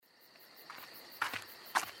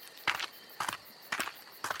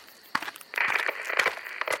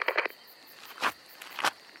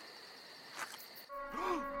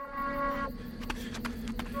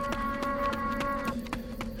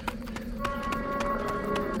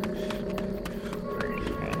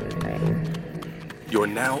You're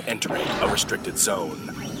now entering a restricted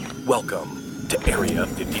zone. Welcome to Area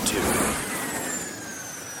 52.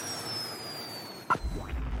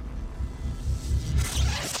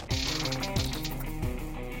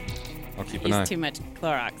 I'll keep an eye. Use too much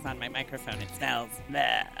Clorox on my microphone. It smells.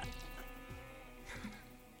 Bleh.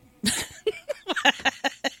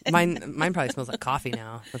 Mine probably smells like coffee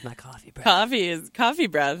now with my coffee breath. Coffee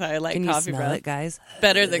breath. I like Can you coffee smell breath it, guys?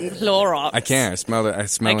 better than Clorox. I can't. I smell it. I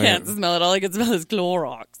can't smell it. All I can smell is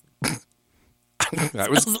Clorox.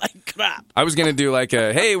 Smells like crap. I was going to do like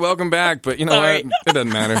a, hey, welcome back, but you know Sorry. what? It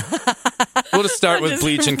doesn't matter. We'll just start with Just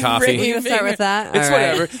bleach and coffee. You gonna start with that? It's All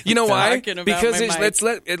right. whatever. You know why? Talking about Because my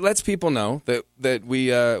mic. it lets people know that we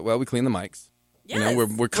we clean the mics. Yes. You know,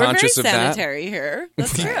 we're conscious very of that. sanitary here.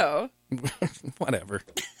 That's true. Whatever.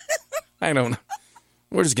 I don't know.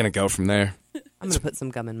 We're just going to go from there. I'm going to put some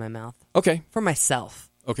gum in my mouth Okay. for myself.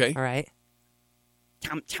 Okay. All right?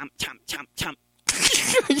 Chomp, chomp, chomp, chomp, chomp.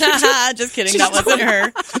 Just kidding. That wasn't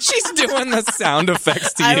her. She's doing the sound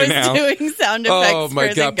effects to I you was now. doing sound effects. Oh my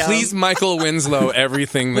for God! the gum. Please, Michael Winslow,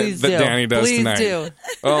 everything that, Please that do. Danny does Please tonight. do.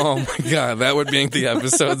 Oh my God, that would make the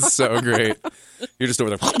episode so great. You're just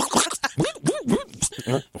over there.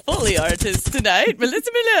 Foley artist tonight,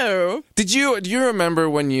 Melissa Milo. Do you remember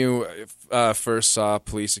when you first saw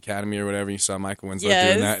Police Academy or whatever? You saw Michael Winslow Yes.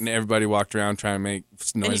 doing that, and everybody walked around trying to make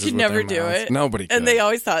noises. And you could with never their do mouths. it. Nobody could. And they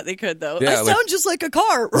always thought they could, though. Yeah, I like- sound just like a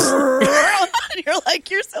car. And you're like,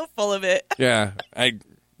 you're so full of it. Yeah, I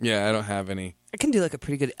don't have any. I can do like a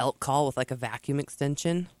pretty good elk call with like a vacuum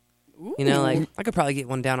extension. You know, like I could probably get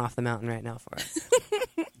one down off the mountain right now for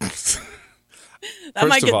us. That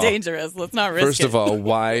might of get all- dangerous. Let's not risk First it. of all,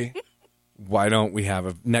 why don't we have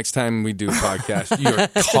a next time we do a podcast? You're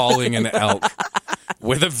calling an elk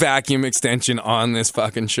with a vacuum extension on this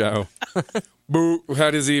fucking show. Boo! How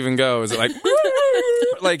does it even go? Is it like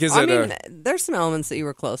like is I it? mean, there's some elements that you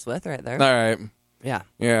were close with right there. All right, Yeah.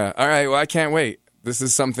 yeah, all right. Well, I can't wait. This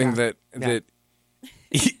is something that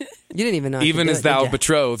You didn't even know. even as as thou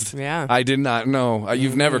betrothed, Yeah. I did not know.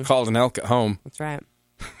 You've never called an elk at home. That's right.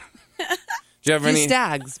 Do you have Few any?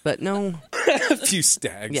 stags, but no. A few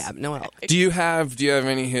stags. Yeah, no elk. Do you have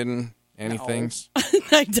any hidden things?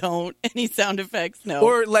 I don't. Any sound effects? No.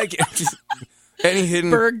 Or like any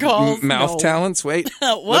hidden Bird calls? mouth No. talents? Wait,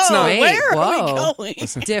 Whoa, let's not. Wait, where whoa. are we going?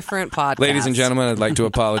 Different podcast. Ladies and gentlemen, I'd like to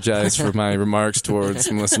apologize for my remarks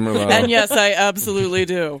towards Melissa Merlot. And yes, I absolutely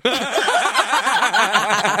do.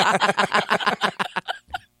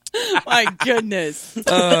 My goodness.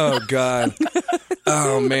 Oh God.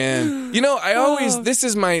 Oh man. You know, I always this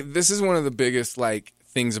is one of the biggest like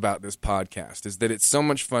things about this podcast is that it's so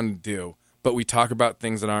much fun to do, but we talk about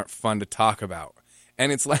things that aren't fun to talk about.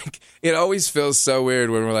 And it's like it always feels so weird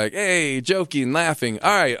when we're like, hey, joking, laughing. All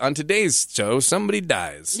right, on today's show, somebody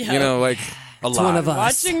dies. Yeah. You know, like a lot. one of us.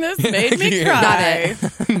 Watching this made me Yeah.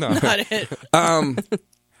 cry. Not it.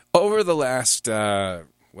 Over the last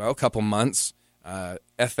couple months,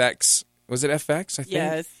 FX, was it FX, I think?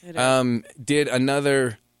 Yes, it is. Did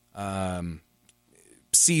another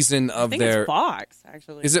season I of think their it's Fox,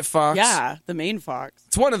 actually. Is it Fox? Yeah, the main Fox.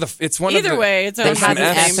 It's one of the Either way, it's They always have some an the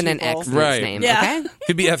Fs. F same and an people. X in Right. its name. Yeah. Okay.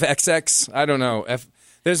 Could be FXX. I don't know.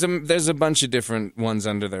 There's a bunch of different ones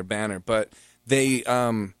under their banner, but they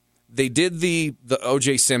did the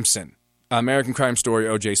O.J. Simpson American Crime Story.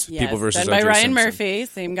 O.J. Yes, People versus done by O.J. Ryan Simpson, Murphy,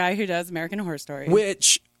 same guy who does American Horror Story.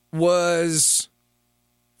 which was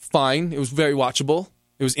fine. It was very watchable.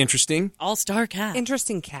 It was interesting. All-star cast.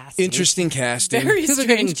 Interesting casting. Interesting casting. Very Cuba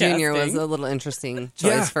Gooding strange Jr. was casting. a little interesting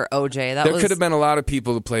choice Yeah. for OJ. That There was could have been a lot of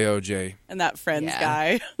people to play O.J. And that Friends Yeah.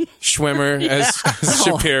 guy. Schwimmer as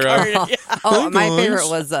Shapiro. Oh, my guys. favorite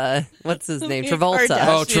was what's his name? Travolta. Kardashian.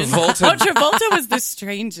 Oh, Travolta. Oh, Travolta was the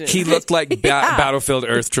strangest. He looked like Battlefield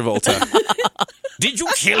Earth Travolta. Did you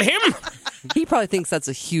kill him? He probably thinks that's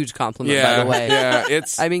a huge compliment. Yeah, by the way. yeah.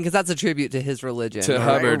 It's I mean, because that's a tribute to his religion. to right?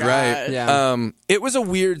 Hubbard, God. right? Yeah. It was a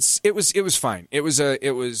weird. It was fine. It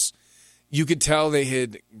was. You could tell they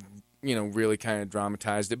had, really kind of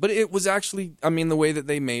dramatized it, but it was actually. I mean, the way that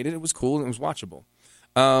they made it, it was cool and it was watchable.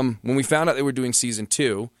 When we found out they were doing season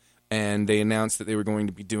 2, and they announced that they were going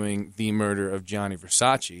to be doing the murder of Gianni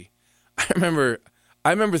Versace, I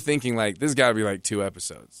remember thinking like, this got to be like 2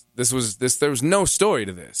 episodes. There was no story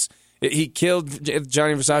to this. He killed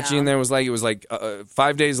Gianni Versace, and it was like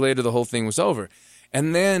 5 days later, the whole thing was over.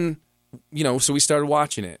 And then, so we started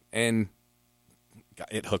watching it, and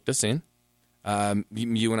it hooked us in.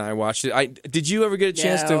 You and I watched it. Did you ever get a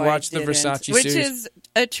chance to No, I watch the didn't. Versace Which series? is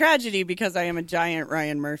a tragedy because I am a giant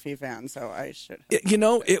Ryan Murphy fan, so I should. It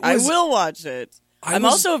was. I will watch it. I'm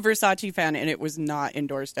also a Versace fan, and it was not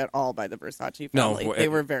endorsed at all by the Versace No, family. They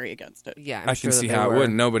were very against it. Yeah, I'm I sure can that see they how were. it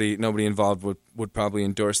would. Nobody involved would probably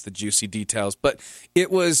endorse the juicy details, but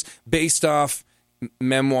it was based off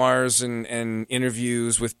memoirs and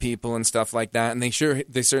interviews with people and stuff like that, and they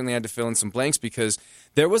certainly had to fill in some blanks because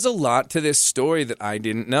there was a lot to this story that I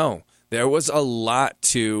didn't know. There was a lot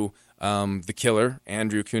to the killer,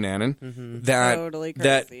 Andrew Cunanan, that Totally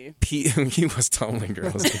that crazy. he was totally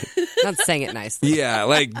gross. Not saying it nicely. Yeah,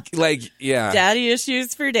 like yeah. Daddy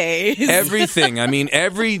issues for days. Everything. I mean,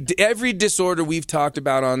 every disorder we've talked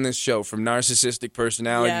about on this show, from narcissistic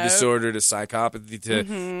personality Yep. disorder to psychopathy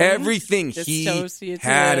to everything, he Dissociative,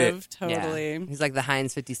 had it. totally. Yeah. He's like the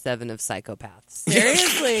Heinz 57 of psychopaths.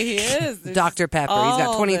 Seriously, he is. There's Dr. Pepper. He's got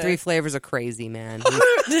all 23 of it. flavors of crazy, man.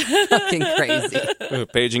 He's fucking crazy.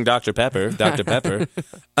 Paging Dr. Pepper. Dr. Pepper.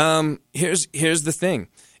 Here's the thing: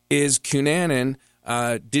 is Cunanan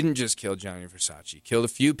didn't just kill Gianni Versace, killed a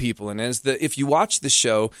few people, and if you watch the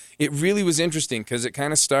show, it really was interesting because it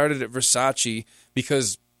kind of started at Versace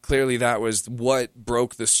because clearly that was what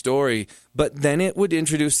broke the story, but then it would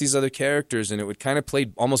introduce these other characters and it would kind of play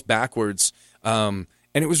almost backwards, and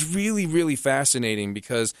it was really, really fascinating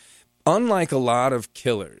because unlike a lot of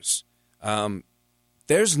killers,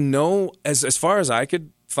 there's no, as far as I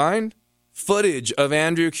could find, footage of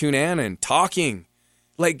Andrew Cunanan talking.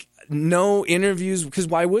 Like, no interviews, because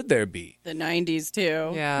why would there be? The 90s,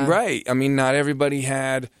 too. Yeah. Right. I mean, not everybody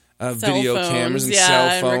had video phones, cameras and yeah, cell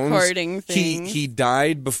and phones. recording things. He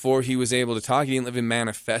died before he was able to talk. He didn't live in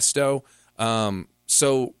Manifesto.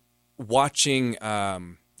 So watching...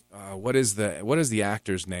 what is the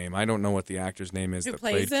actor's name? I don't know what the actor's name is Who that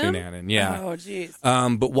plays played him? Cunanan. Yeah. Oh, jeez.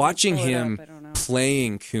 But watching Pull it him up, I don't know.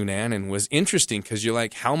 playing Cunanan was interesting because you're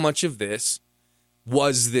like, how much of this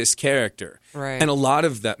was this character? Right. And a lot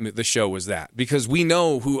of the show was that because we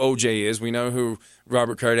know who OJ is, we know who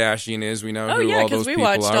Robert Kardashian is, we know Oh, who yeah, all those because we people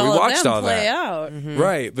watched are. all We watched of them all play that. out.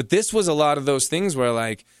 Right. But this was a lot of those things where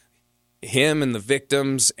like him and the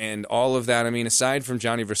victims and all of that. I mean, aside from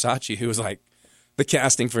Gianni Versace, who was like the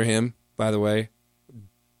casting for him, by the way,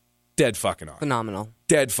 dead fucking on. Phenomenal.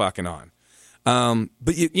 Dead fucking on.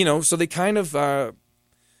 But you know, so they kind of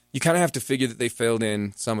you kind of have to figure that they filled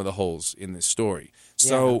in some of the holes in this story.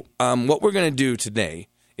 So what we're going to do today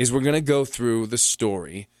is we're going to go through the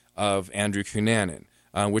story of Andrew Cunanan,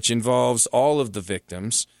 which involves all of the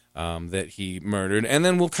victims that he murdered, and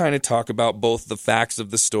then we'll kind of talk about both the facts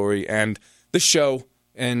of the story and the show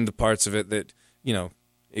and the parts of it that you know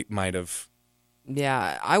it might have.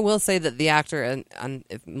 Yeah, I will say that the actor, and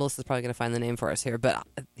if Melissa's probably going to find the name for us here, but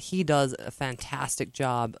he does a fantastic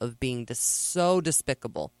job of being so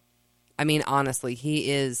despicable. I mean, honestly, he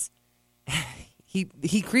is.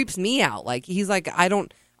 He creeps me out. Like he's like I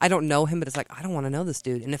don't know him, but it's like I don't want to know this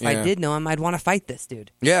dude. And if I Yeah. did know him, I'd want to fight this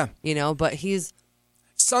dude. Yeah. You know, but he's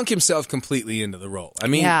Sunk himself completely into the role. I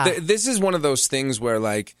mean, Yeah. this is one of those things where,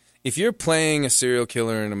 like, if you're playing a serial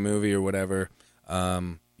killer in a movie or whatever,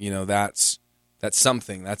 you know, that's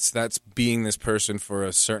something. That's being this person for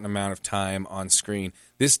a certain amount of time on screen.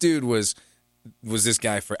 This dude was this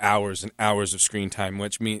guy for hours and hours of screen time,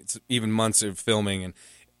 which means even months of filming, and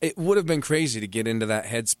it would have been crazy to get into that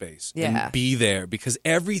headspace Yeah. and be there because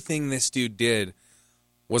everything this dude did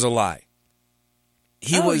was a lie.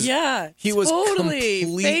 He oh, was yeah. he was totally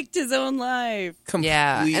complete- faked his own life.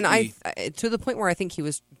 yeah, and I completely- to the point where I think he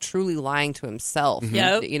was truly lying to himself.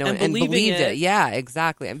 Yep, You know, and and believing believed it. it. Yeah,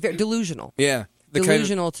 exactly. I'm very delusional. Yeah. The kind of-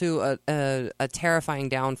 Delusional to a terrifying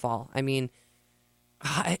downfall. I mean,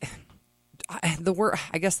 the word.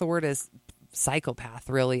 I guess the word is psychopath.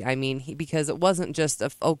 Really, I mean, because it wasn't just a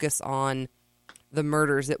focus on the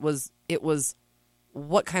murders. It was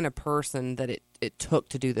what kind of person that it took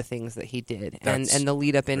to do the things that he did, and That's the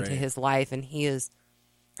lead up into great. his life. And he is,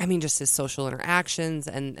 I mean, just his social interactions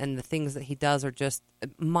and the things that he does are just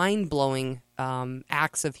mind blowing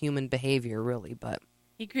acts of human behavior. Really, but.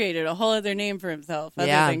 He created a whole other name for himself other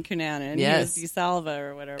Yeah. than Cunanan. Yes. He was DeSalva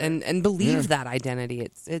or whatever. And believe that identity.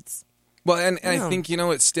 It's Well, and I Yeah. think, you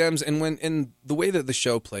know, it stems, and the way that the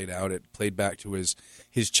show played out, it played back to his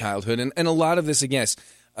childhood. And a lot of this,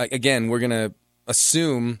 again, we're going to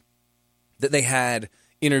assume that they had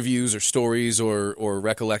interviews or stories or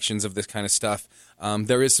recollections of this kind of stuff.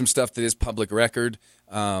 There is some stuff that is public record.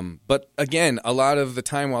 But again, a lot of the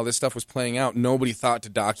time while this stuff was playing out, nobody thought to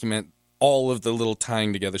document all of the little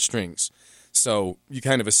tying together strings. So you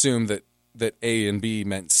kind of assume that A and B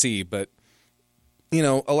meant C, but you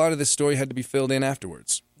know, a lot of this story had to be filled in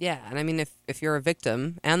afterwards. yeah. And I mean, if you're a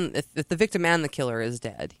victim, and if the victim and the killer is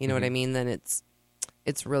dead, you know what I mean. Then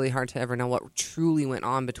it's really hard to ever know what truly went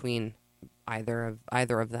on between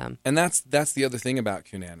either of them. And that's the other thing about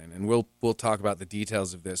Cunanan, and we'll talk about the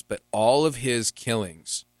details of this, but all of his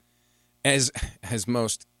killings, as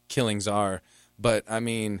most killings are, but I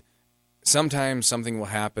mean, sometimes something will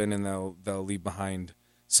happen and they'll leave behind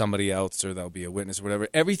somebody else, or there'll be a witness or whatever.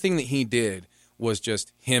 Everything that he did was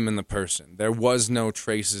just him and the person. There was no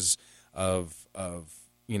traces of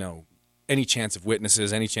any chance of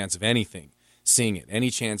witnesses, any chance of anything seeing it, any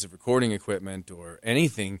chance of recording equipment or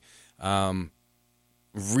anything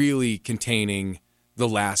really containing the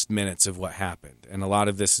last minutes of what happened. And a lot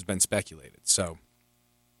of this has been speculated. So,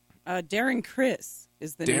 Darren Criss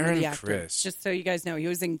is the name of the actor. Criss. Just so you guys know, he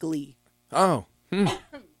was in Glee, Oh,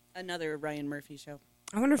 another Ryan Murphy show.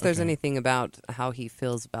 I wonder if there's anything about how he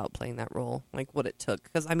feels about playing that role, like what it took.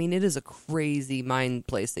 Because, I mean, it is a crazy mind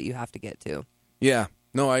place that you have to get to. yeah.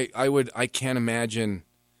 No, I can't imagine.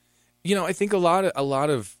 I think a lot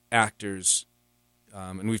of actors,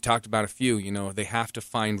 and we've talked about a few, they have to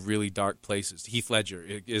find really dark places. Heath Ledger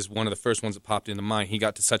is one of the first ones that popped into mind. He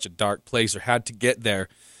got to such a dark place, or had to get there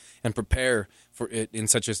and prepare for it in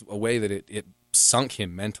such a way that it sunk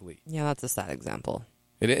him mentally. Yeah, that's a sad example.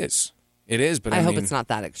 It is, but I hope mean, it's not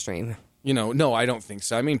that extreme. No, I don't think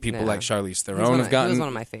so. I mean, people No. like Charlize He Theron have was gotten. one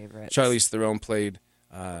of my favorites. Charlize Theron played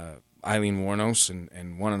Eileen Wuornos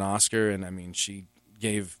and won an Oscar, and I mean, she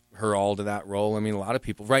gave her all to that role. I mean, a lot of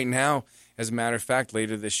people right now, as a matter of fact,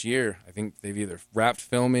 later this year, I think they've either wrapped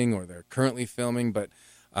filming or they're currently filming, but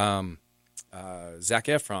Zac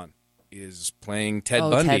Efron is playing Ted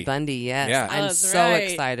Bundy. Ted Bundy, yes. Yeah. I'm That's so right.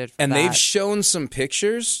 excited for And that. they've shown some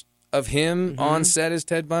pictures of him on set as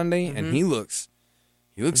Ted Bundy, and he looks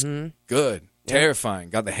good, terrifying.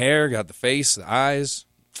 Got the hair, got the face, the eyes.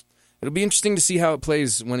 It'll be interesting to see how it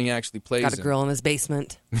plays when he actually plays Got a him. grill in his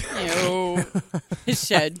basement. His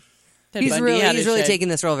shed. Ted He's Bundy had really a shed. taking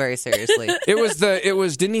this role very seriously. It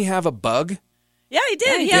was didn't he have a bug? Yeah, he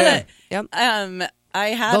did. He Yeah. had Yep. I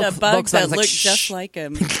had a bug Volkswagen's that like, looked "Shh." just like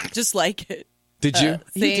him, just like it. Did you?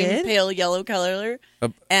 You Same did? pale yellow color.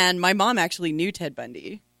 And my mom actually knew Ted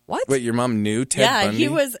Bundy. What? Wait, your mom knew Ted Bundy? He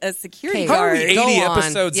was a security Okay. How are guard. we Go 80 on.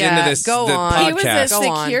 episodes Yeah, into this go the on. podcast? He was a Go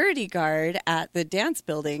on. security guard at the dance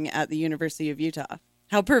building at the University of Utah.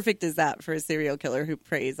 How perfect is that for a serial killer who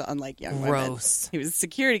preys on like young women? Gross. He was a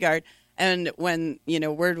security guard, and when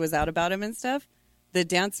word was out about him and stuff, the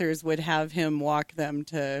dancers would have him walk them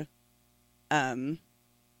to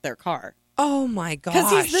their car Oh my gosh.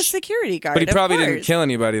 because he's the security guard. But he of probably didn't course. kill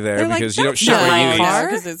anybody there They're like, because you don't "That's show not where my you car."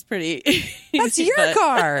 because it's pretty. That's your but,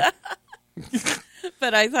 car.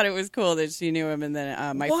 But I thought it was cool that she knew him, and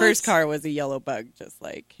then my What? first car was a yellow bug, just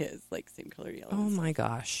like his, like same color yellow. Oh my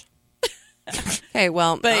gosh. Okay,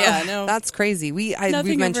 well, But yeah, no. that's crazy. We've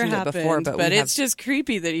Nothing mentioned ever it before, happened, but we it's have, just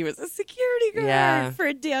creepy that he was a security guard Yeah. for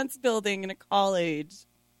a dance building in a college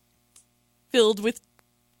filled with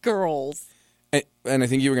girls. And I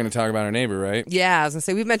think you were going to talk about our neighbor, right? yeah, I was gonna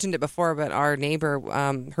say we've mentioned it before, but our neighbor,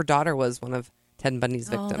 her daughter was one of Ted Bundy's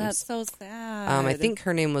victims. Oh, that's so sad. I think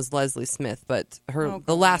her name was Leslie Smith, but the God.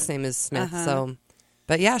 last name is Smith. So,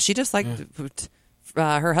 but yeah, she just like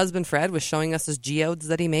her husband Fred was showing us his geodes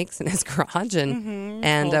that he makes in his garage,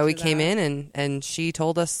 and Told we you came that. in and she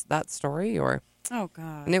told us that story, Oh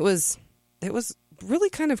God. and it was really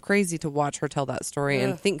kind of crazy to watch her tell that story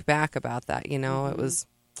and think back about that. It was,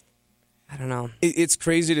 I don't know. It's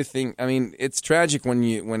crazy to think. I mean, it's tragic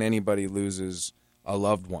when anybody loses a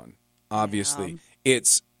loved one. Obviously,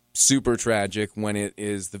 it's super tragic when it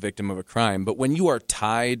is the victim of a crime. But when you are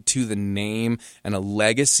tied to the name and a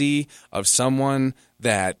legacy of someone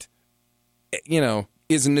that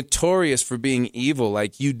is notorious for being evil,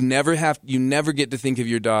 like you never get to think of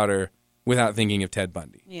your daughter without thinking of Ted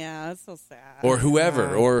Bundy. Yeah, that's so sad. Or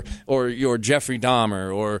whoever, or your Jeffrey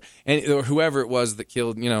Dahmer, or whoever it was that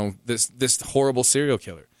killed, this horrible serial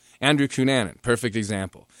killer. Andrew Cunanan, perfect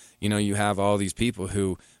example. You have all these people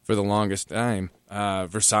who, for the longest time,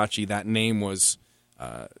 Versace, that name was,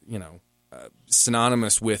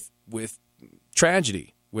 synonymous with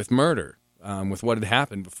tragedy, with murder, with what had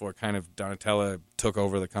happened before kind of Donatella took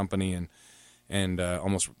over the company and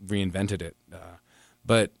almost reinvented it.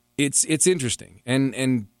 But it's interesting,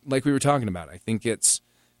 and like we were talking about, I think it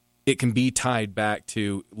can be tied back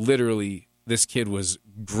to literally this kid was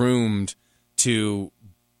groomed to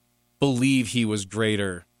believe he was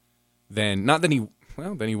greater than than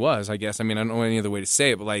he was, I guess. I mean, I don't know any other way to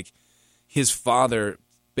say it, but like his father,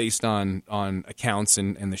 based on accounts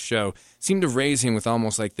and the show, seemed to raise him with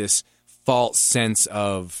almost like this false sense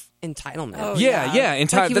of Entitlement. Oh, yeah.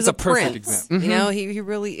 Like he was That's a perfect prince. example. He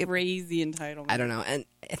really Crazy entitlement. I don't know. And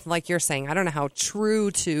if, like you're saying, I don't know how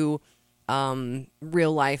true to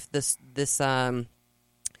real life this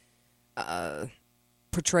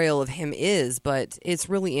portrayal of him is, but it's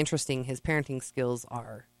really interesting. His parenting skills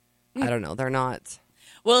are, I don't know, they're not.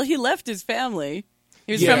 Well, he left his family.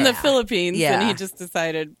 He was Yeah. from the Philippines, Yeah. and he just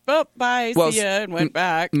decided, oh, bye, Well, see ya, and went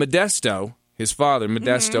back. Modesto, his father,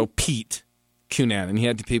 Modesto Pete Cunanan, he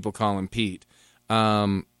had people call him Pete.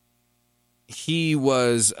 He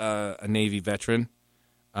was a Navy veteran.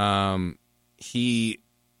 He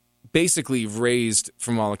basically raised,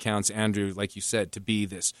 from all accounts, Andrew, like you said, to be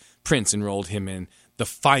this prince, enrolled him in the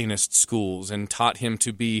finest schools and taught him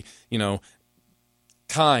to be,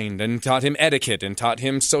 kind, and taught him etiquette, and taught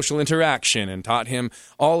him social interaction, and taught him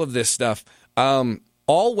all of this stuff.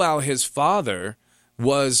 All while his father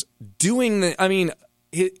was doing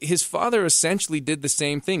his father essentially did the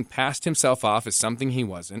same thing, passed himself off as something he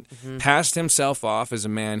wasn't, passed himself off as a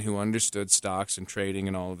man who understood stocks and trading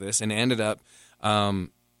and all of this, and ended up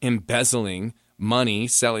embezzling money,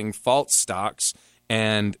 selling false stocks,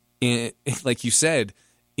 and like you said,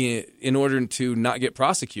 in order to not get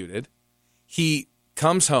prosecuted, he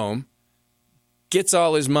comes home, gets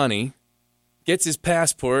all his money, gets his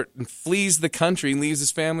passport, and flees the country and leaves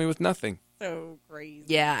his family with nothing. So crazy.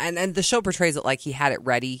 Yeah, and the show portrays it like he had it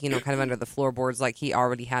ready, kind of under the floorboards, like he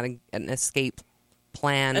already had an escape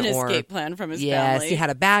plan. An or escape plan from his yes, family. he had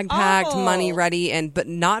a bag packed, Oh. money ready, but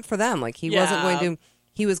not for them. Like he wasn't Yeah. going to.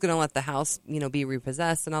 He was going to let the house, be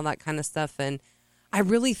repossessed and all that kind of stuff. And I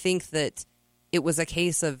really think that it was a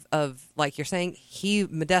case of like you're saying,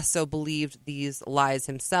 Modesto believed these lies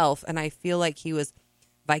himself, and I feel like he was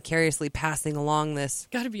vicariously passing along this.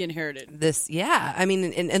 Got to be inherited. Yeah, I mean,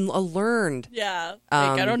 and a learned. Yeah.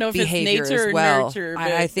 I don't know if it's behavior nature as or well. nurture,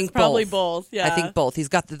 but I think it's probably both. Yeah. I think both. He's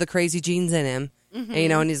got the crazy genes in him,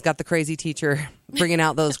 and he's got the crazy teacher bringing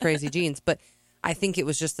out those crazy genes. But I think it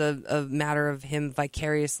was just a matter of him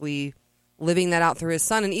vicariously living that out through his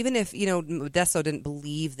son. And even if, Modesto didn't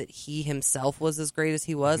believe that he himself was as great as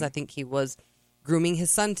he was, I think he was grooming his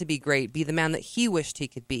son to be great, be the man that he wished he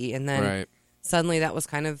could be. And then Right. suddenly that was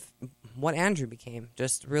kind of what Andrew became.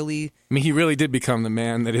 Just really... I mean, he really did become the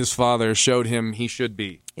man that his father showed him he should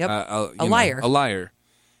be. Yep. A liar. A liar.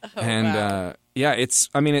 And wow.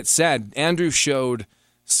 it's sad. Andrew showed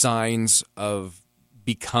signs of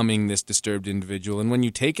becoming this disturbed individual. And when you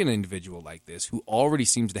take an individual like this who already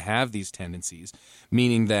seems to have these tendencies,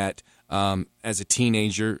 meaning that as a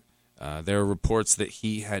teenager, there are reports that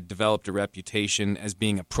he had developed a reputation as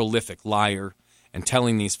being a prolific liar and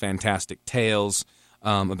telling these fantastic tales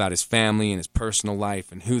about his family and his personal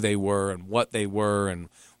life and who they were and what they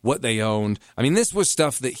owned. I mean, this was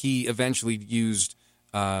stuff that he eventually used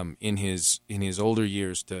in his older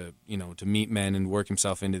years to meet men and work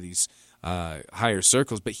himself into these higher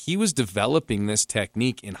circles. But he was developing this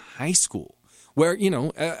technique in high school, where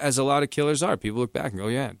as a lot of killers are, people look back and go,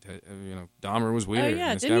 yeah, Dahmer was weird. Oh,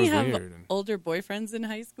 yeah. And this guy Didn't he was have weird. And older boyfriends in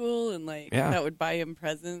high school and, that would buy him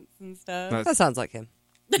presents and stuff? That sounds like him.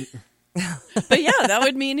 But, yeah, that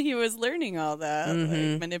would mean he was learning all that,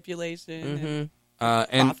 like manipulation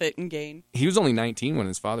and profit and gain. he was only 19 when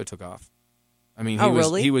his father took off. I mean,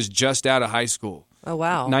 really? he was just out of high school. Oh,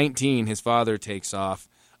 wow. 19, his father takes off.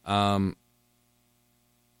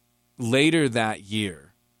 Later that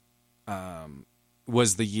year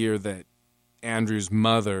was the year that Andrew's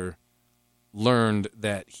mother learned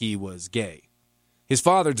that he was gay. His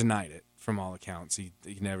father denied it, from all accounts. He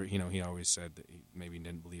never, he always said that he maybe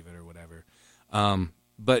didn't believe it or whatever.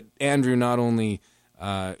 But Andrew not only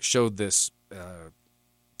showed this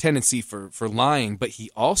tendency for lying, but he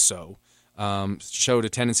also showed a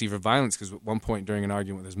tendency for violence, because at one point during an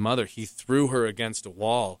argument with his mother, he threw her against a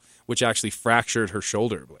wall, which actually fractured her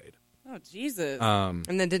shoulder blade. Oh, Jesus.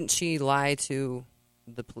 And then didn't she lie to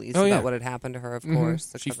the police Oh, about yeah. what had happened to her, of course?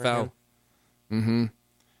 to She cover fell. him?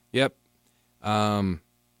 Yep.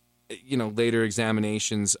 Later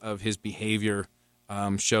examinations of his behavior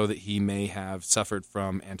show that he may have suffered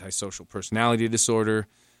from antisocial personality disorder,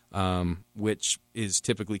 which is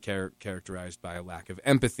typically characterized by a lack of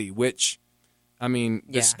empathy, which, I mean...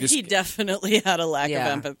 This, he definitely had a lack Yeah.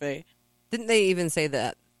 of empathy. Didn't they even say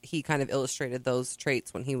that he kind of illustrated those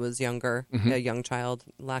traits when he was younger, a young child,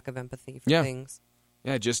 lack of empathy for Yeah. things?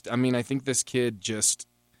 Yeah, I think this kid just...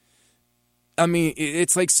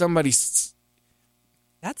 it's like somebody's...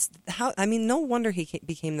 That's how. I mean, no wonder he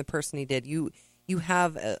became the person he did. You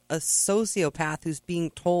have a sociopath who's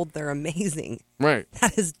being told they're amazing. Right.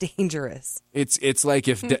 That is dangerous. It's like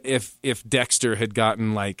if Dexter had gotten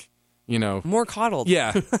More coddled.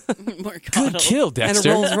 yeah, More good coddled. kill, And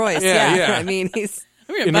Dexter. a Rolls Royce. Yeah. I mean, he's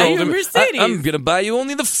I'm going to buy you a Mercedes. I'm going to buy you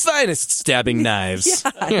only the finest stabbing knives.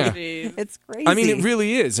 Yeah. Jeez. it's crazy. I mean, it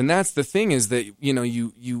really is, and that's the thing, is that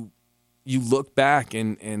you look back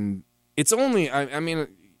and It's only, I mean,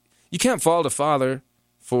 you can't fault a father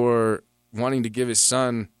for wanting to give his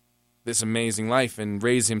son this amazing life and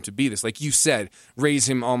raise him to be this. Like you said, raise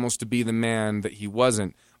him almost to be the man that he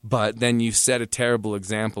wasn't. But then you set a terrible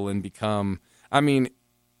example and become, I mean,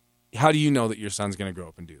 how do you know that your son's going to grow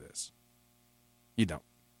up and do this? You don't.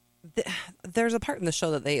 There's a part in the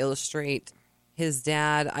show that they illustrate his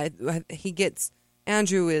dad.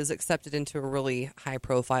 Andrew is accepted into a really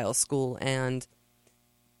high-profile school, and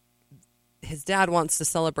his dad wants to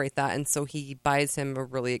celebrate that, and so he buys him a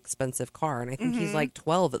really expensive car. And I think he's like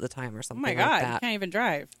 12 at the time or something. Oh my God, like that. he can't even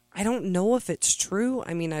drive. I don't know if it's true.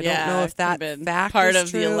 I mean, I don't know if that fact part is of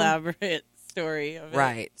true. the elaborate story of it.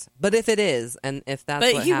 Right. But if it is, and if that's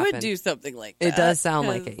but what he happened, would do something like that. it does sound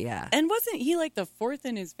like it, yeah. And wasn't he like the fourth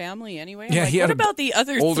in his family anyway? Yeah, like, he had what about the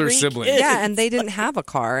other older three siblings. kids? Yeah, and they didn't have a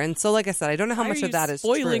car. And so, like I said, I don't know how Why much are of that is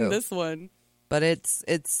spoiling true. this one. But it's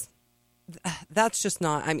that's just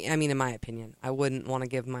not, I mean, in my opinion, I wouldn't want to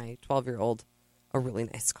give my 12-year-old a really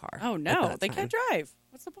nice car. Oh, at no. that They time. can't drive.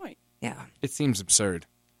 What's the point? Yeah. It seems absurd.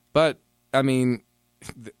 But, I mean,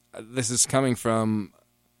 this is coming from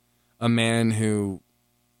a man who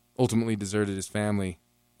ultimately deserted his family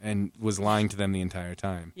and was lying to them the entire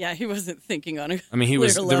time. Yeah, he wasn't thinking on a I mean, he clear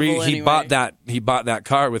was level he anyway. bought that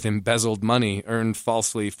car with embezzled money earned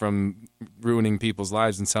falsely from ruining people's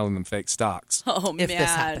lives and selling them fake stocks. Oh, If man. this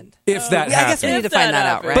happened. If that Yeah, I guess we happened. need to find that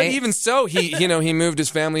out, right? But even so, he moved his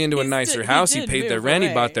family into a He nicer did- house. he He did paid their move rent. He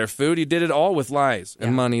away. bought their food. He did it all with lies and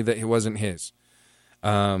Yeah. money that wasn't his.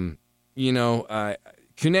 Cunanan,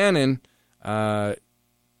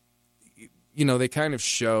 they kind of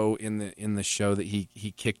show in the show that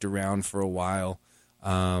he kicked around for a while.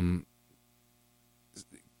 Kind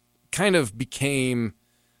of became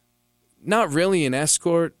not really an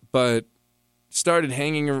escort, but started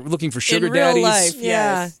looking for sugar in real daddies. life,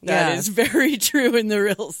 Yeah, yes. That yeah. is very true in the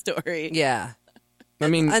real story. Yeah. I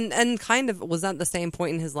mean, And kind of, was that the same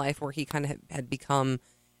point in his life where he kind of had become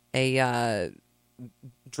a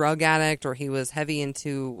drug addict, or he was heavy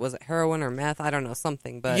into, was it heroin or meth? I don't know,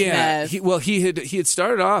 something. But yeah. Yes. He had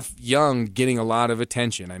started off young, getting a lot of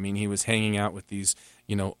attention. I mean, he was hanging out with these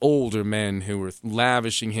older men who were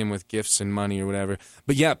lavishing him with gifts and money or whatever.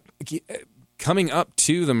 But yeah, coming up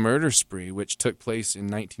to the murder spree, which took place in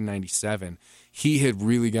 1997, he had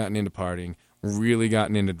really gotten into partying, really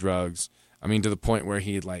gotten into drugs. I mean, to the point where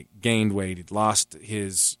he had gained weight, he'd lost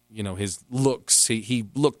his looks. He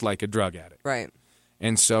looked like a drug addict. right.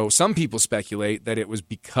 And so some people speculate that it was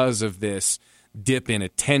because of this dip in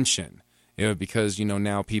attention, because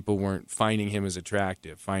now people weren't finding him as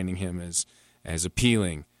attractive, finding him as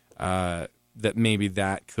appealing, that maybe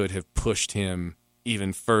that could have pushed him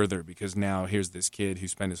even further, because now here's this kid who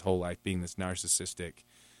spent his whole life being this narcissistic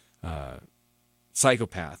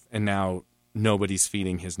psychopath, and now nobody's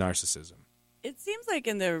feeding his narcissism. It seems like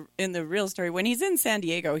in the real story, when he's in San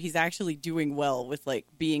Diego, he's actually doing well with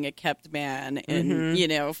being a kept man and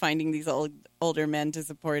finding these older men to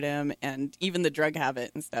support him, and even the drug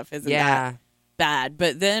habit and stuff isn't that bad.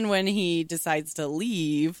 But then when he decides to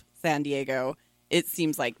leave San Diego, it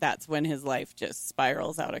seems like that's when his life just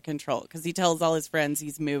spirals out of control, because he tells all his friends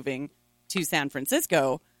he's moving to San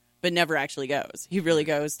Francisco, but never actually goes. He really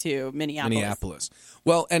goes to Minneapolis.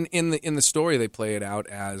 Well, and in the story they play it out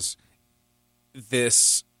as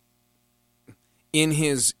this in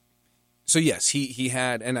his. So yes, he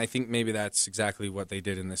had, and I think maybe that's exactly what they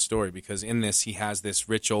did in this story, because in this he has this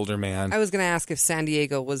rich older man. I was going to ask if San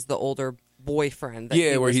Diego was the older boyfriend. That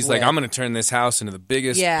Yeah, he where was he's with. like, I'm going to turn this house into the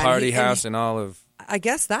biggest Yeah, party house in all of. I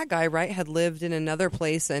guess that guy, right, had lived in another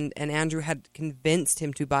place, and Andrew had convinced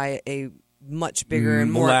him to buy a much bigger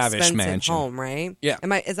and more Lavish expensive mansion. home, right? Yeah.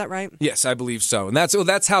 Is that right? Yes, I believe so, and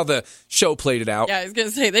that's how the show played it out. Yeah, I was going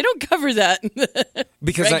to say, they don't cover that in the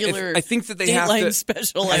Because regular I think that they have Dateline to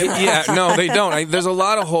special. yeah, no, they don't. There's a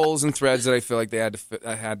lot of holes and threads that I feel like they had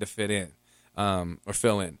to fit in, or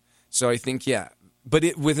fill in. So I think but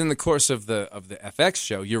within the course of the FX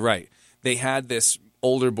show, you're right. They had this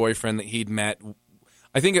older boyfriend that he'd met,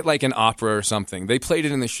 I think at an opera or something. They played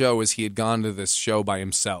it in the show as he had gone to this show by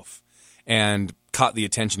himself and caught the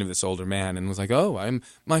attention of this older man and was like, "Oh,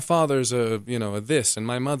 my father's a this, and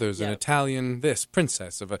my mother's an Italian this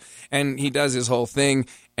princess of a," and he does his whole thing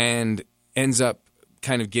and ends up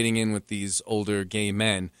kind of getting in with these older gay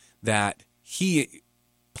men that he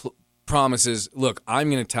promises, "Look,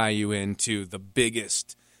 I'm going to tie you into the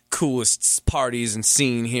biggest, coolest parties and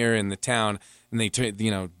scene here in the town," and they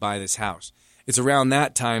buy this house. It's around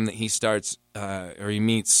that time that he starts or he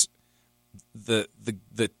meets the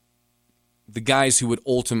guys who would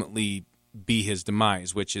ultimately be his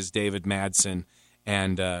demise, which is David Madsen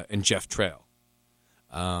and Jeff Trail.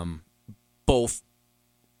 both.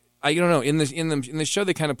 I don't know. In the show,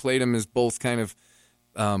 they kind of played them as both kind of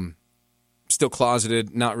still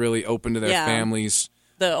closeted, not really open to their Yeah. families.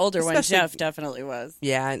 The older one, Especially- Jeff, definitely was.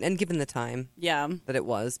 Yeah, and given the time Yeah. that it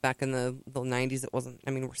was back in the 90s, it wasn't.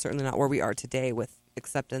 I mean, we're certainly not where we are today with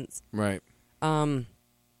acceptance. Right.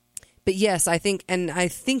 But yes, I think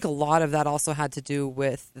a lot of that also had to do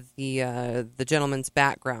with the gentleman's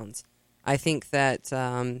backgrounds. I think that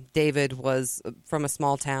David was from a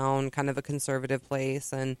small town, kind of a conservative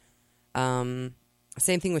place, and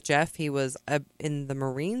same thing with Jeff. He was in the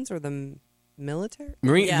Marines or the military.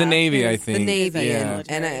 Yeah, the Navy, I he's- think. The Navy, Yeah.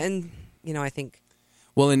 and I think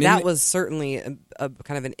Well, and that was certainly a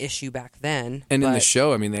kind of an issue back then. And in the but-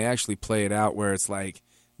 show, I mean, they actually play it out where it's like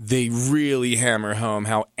they really hammer home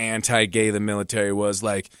how anti-gay the military was.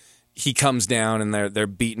 Like he comes down and they're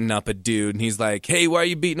beating up a dude, and he's like, "Hey, why are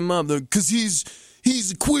you beating him up?" Because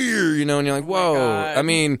he's a queer, And you're like, "Whoa!" God. I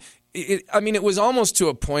mean, it was almost to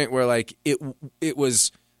a point where like it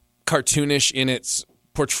was cartoonish in its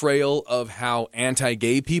portrayal of how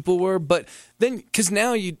anti-gay people were, but then because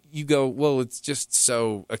now you go, well, it's just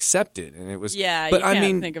so accepted, and it was. Yeah, but you I can't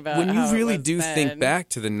mean, think about when you how it really was do think then. back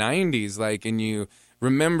to the '90s, like, and you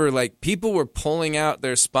remember, like, people were pulling out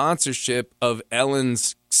their sponsorship of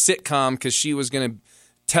Ellen's sitcom because she was going to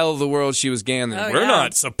tell the world she was gay, and then Oh, we're yeah.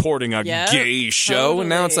 not supporting a Yep, gay show, and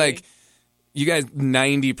now it's totally. like. You guys,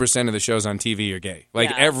 90% of the shows on TV are gay. Like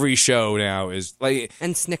Yeah. every show now is like,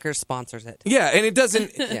 and Snickers sponsors it. yeah, and it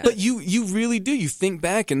doesn't. But you really do. You think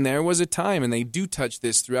back, and there was a time, and they do touch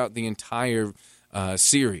this throughout the entire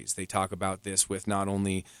series. They talk about this with not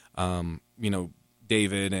only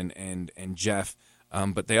David and Jeff,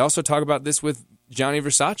 but they also talk about this with Johnny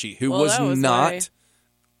Versace, who Well, was that was not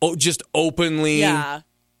just openly Yeah.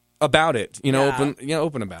 about it. Yeah.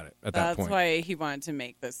 Open about it at that That's point. why he wanted to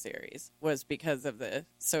make this series, was because of the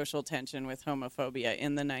social tension with homophobia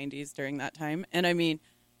in the 90s during that time. And I mean,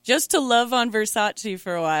 just to love on Versace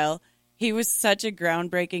for a while, he was such a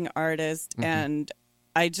groundbreaking artist, and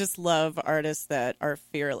I just love artists that are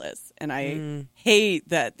fearless. And I hate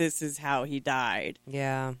that this is how he died,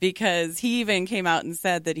 Yeah. because he even came out and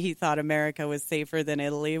said that he thought America was safer than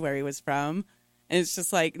Italy, where he was from. And it's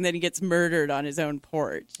just like, and then he gets murdered on his own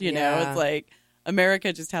porch. You know, Yeah. it's like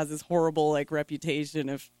America just has this horrible like reputation.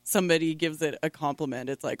 If somebody gives it a compliment,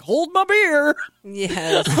 it's like, hold my beer.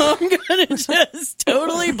 Yes. I'm gonna just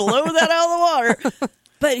totally blow that out of the water.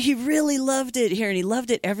 But he really loved it here, and he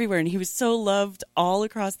loved it everywhere, and he was so loved all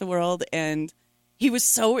across the world, and he was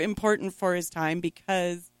so important for his time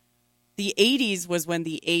because the 80s was when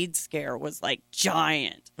the AIDS scare was like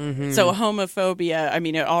giant. So homophobia, I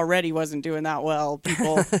mean, it already wasn't doing that well.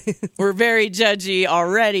 People were very judgy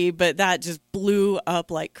already, but that just blew up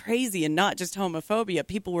like crazy. And not just homophobia,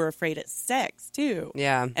 people were afraid of sex too.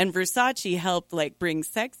 Yeah. And Versace helped like bring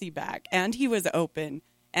sexy back, and he was open,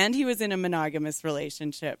 and he was in a monogamous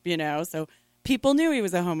relationship, so people knew he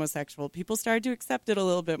was a homosexual. People started to accept it a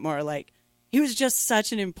little bit more. Like, he was just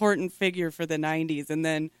such an important figure for the 90s. And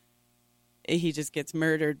then he just gets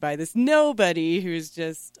murdered by this nobody who's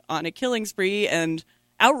just on a killing spree and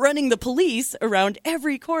outrunning the police around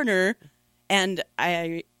every corner. And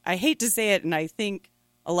I hate to say it, and I think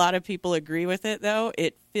a lot of people agree with it, though.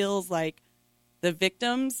 It feels like the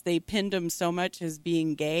victims, they pinned him so much as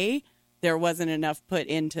being gay, there wasn't enough put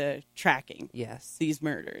into tracking Yes. these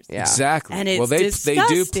murders. Yeah. Exactly. And it's well, they do play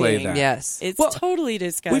disgusting. that. Yes. It's Well, totally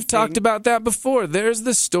disgusting. We've talked about that before. There's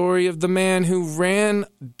the story of the man who ran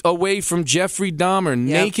away from Jeffrey Dahmer,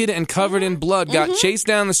 naked and covered in blood, got chased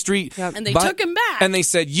down the street. Yep. And they took him back. And they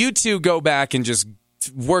said, you two go back and just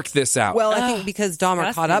work this out. Well, I think because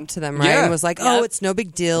Dahmer caught disgusting. up to them, right? Yeah. And was like, oh, Yep. it's no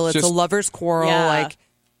big deal. It's Just- a lover's quarrel. Yeah. Like,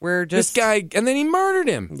 we're this just. guy, and then he murdered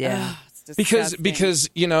him. Yeah. It's Because,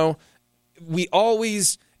 disgusting. we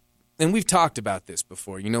always, and we've talked about this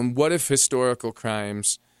before, what if historical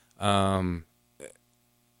crimes were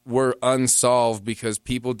unsolved because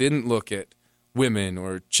people didn't look at women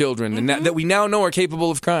or children and that we now know are capable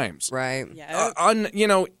of crimes? Right.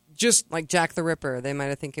 Yeah. Just Like Jack the Ripper. They might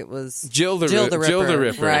have think it was Jill the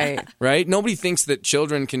Ripper. Right. Right? Nobody thinks that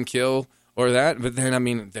children can kill or that, but then, I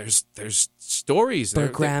mean, there's stories.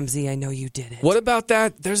 Burke Ramsey, I know you did it. What about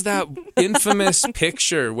that? There's that infamous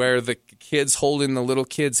picture where the kid's holding the little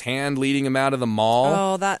kid's hand, leading him out of the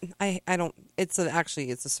mall. Oh, that I don't. It's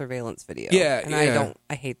a surveillance video. Yeah, and yeah.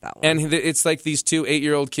 I hate that one. And it's like these two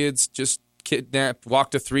 8-year-old kids just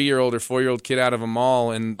walked a 3-year-old or 4-year-old kid out of a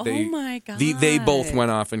mall, and they, Oh my God. they both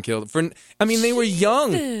went off and killed. They were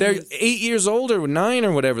young. They're 8 years old or 9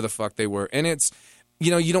 or whatever the fuck they were, and it's.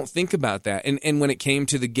 You don't think about that. And when it came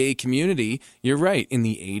to the gay community, you're right. In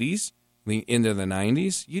the 80s, into the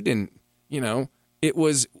 90s, you it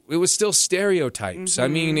was still stereotypes. I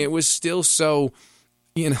mean, it was still so,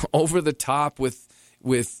 over the top with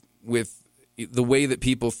the way that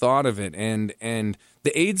people thought of it, and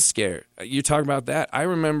the AIDS scare. You're talking about that. I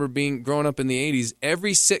remember growing up in the 80s.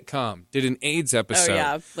 Every sitcom did an AIDS episode. Oh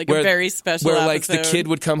yeah, like a very special where episode. like the kid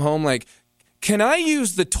would come home like, can I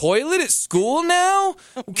use the toilet at school now?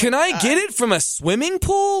 Can I get it from a swimming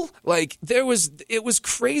pool? Like it was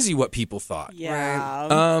crazy what people thought.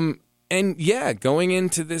 Yeah. And yeah, going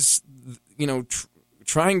into this,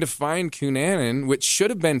 trying to find Cunanan, which should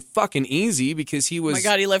have been fucking easy because he was. Oh my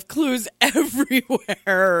God, he left clues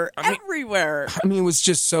everywhere. Everywhere. I mean, it was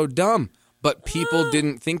just so dumb. But people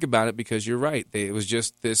didn't think about it because you're right. It was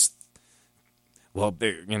just this. Well,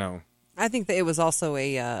 I think that it was also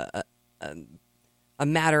a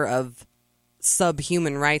matter of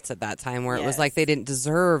subhuman rights at that time, where it was like they didn't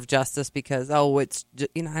deserve justice because it's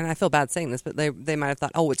and I feel bad saying this, but they might have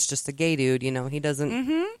thought, it's just a gay dude, he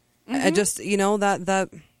doesn't. Just that.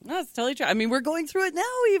 No, it's totally true. I mean, we're going through it now,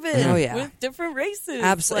 even with different races.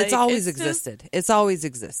 Absolutely, it's always existed. It's always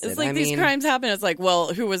existed. It's like these crimes happen. It's like,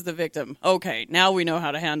 well, who was the victim? Okay, now we know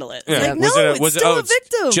how to handle it. Yeah. Like, it's still a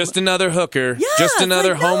victim. Just another hooker. Yeah, just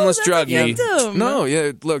another homeless druggie.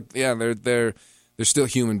 No, they're still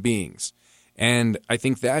human beings, and I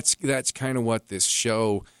think that's kind of what this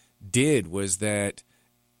show did, was that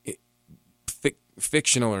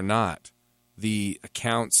fictional or not, the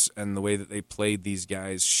accounts and the way that they played these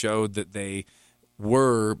guys showed that they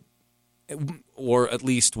were, or at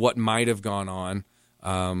least what might have gone on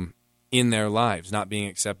in their lives, not being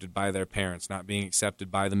accepted by their parents, not being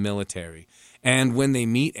accepted by the military. And when they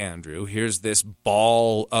meet Andrew, here's this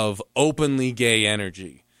ball of openly gay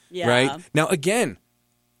energy, right? Now, again,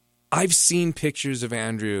 I've seen pictures of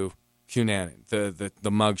Andrew Cunanan,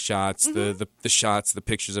 the mug shots, the shots, the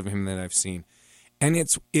pictures of him that I've seen. And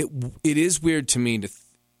it is weird to me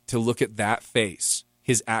to look at that face,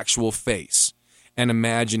 his actual face, and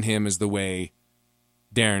imagine him as the way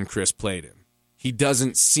Darren Criss played him. He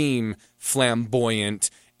doesn't seem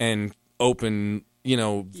flamboyant and open,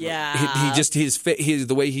 Yeah. He just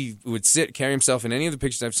the way he would carry himself in any of the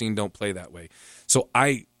pictures I've seen don't play that way. So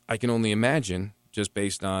I can only imagine, just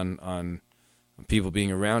based on people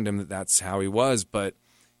being around him, that's how he was. But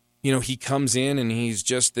he comes in and he's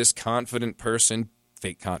just this confident person,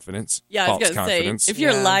 fake confidence, Yeah, I was false going to say, confidence. if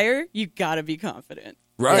you're a liar, you got to be confident.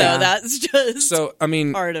 Right. So that's just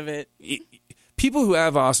part of it. People who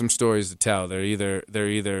have awesome stories to tell, they're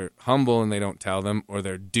either humble and they don't tell them, or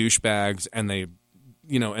they're douchebags and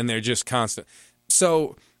they're just constant.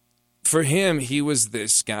 So for him, he was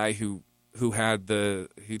this guy who had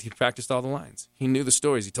he practiced all the lines. He knew the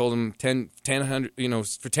stories. He told them 100,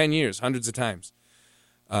 for 10 years, hundreds of times.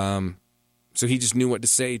 So he just knew what to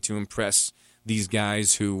say to impress these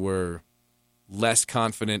guys who were less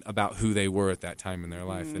confident about who they were at that time in their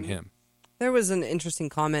life than him. There was an interesting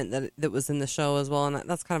comment that was in the show as well, and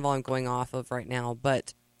that's kind of all I'm going off of right now.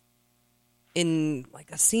 But in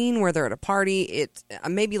like a scene where they're at a party, it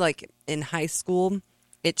maybe like in high school,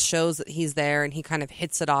 it shows that he's there and he kind of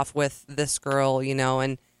hits it off with this girl,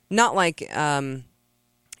 and not like in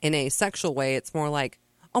a sexual way. It's more like,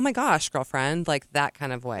 oh my gosh, girlfriend, like that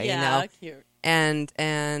kind of way, cute. And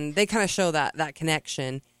they kind of show that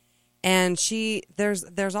connection. And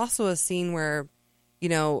there's also a scene where,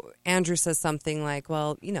 Andrew says something like,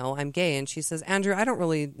 well, I'm gay. And she says, Andrew, I don't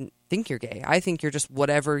really think you're gay. I think you're just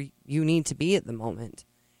whatever you need to be at the moment.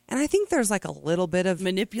 And I think there's like a little bit of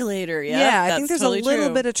manipulator. Yeah, I think there's totally a little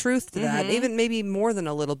bit of truth to that, even maybe more than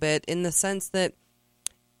a little bit, in the sense that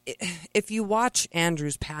if you watch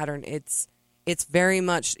Andrew's pattern, it's very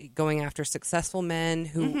much going after successful men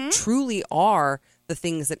who truly are the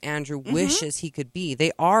things that Andrew wishes he could be.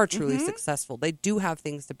 They are truly successful. They do have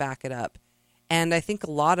things to back it up. And I think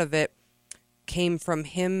a lot of it came from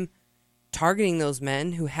him targeting those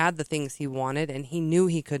men who had the things he wanted and he knew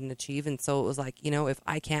he couldn't achieve. And so it was like, if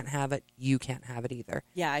I can't have it, you can't have it either.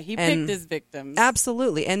 Yeah, he picked his victims.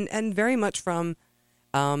 Absolutely. And very much from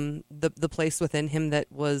the place within him that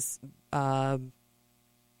was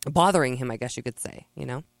bothering him, I guess you could say,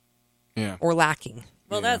 Yeah. or lacking.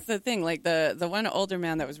 Well, that's the thing. Like the one older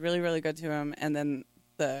man that was really, really good to him, and then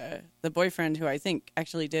the boyfriend who I think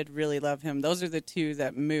actually did really love him. Those are the two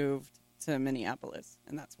that moved to Minneapolis,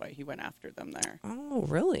 and that's why he went after them there. Oh,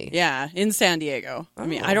 really? Yeah, in San Diego. I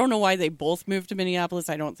mean, I don't know why they both moved to Minneapolis.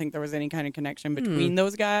 I don't think there was any kind of connection between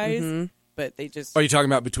those guys, but they just... Are you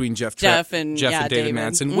talking about between Jeff and David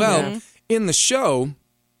Manson? Well, in the show,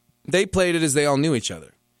 they played it as they all knew each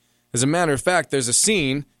other. As a matter of fact, there's a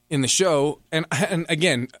scene in the show, and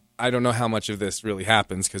again, I don't know how much of this really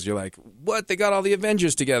happens because you're like, what? They got all the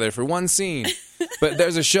Avengers together for one scene. But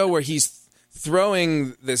there's a show where he's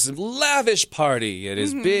throwing this lavish party at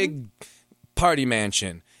his big party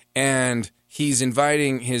mansion, and he's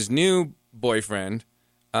inviting his new boyfriend.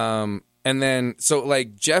 And then, so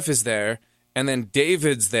like Jeff is there, and then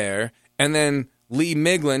David's there, and then Lee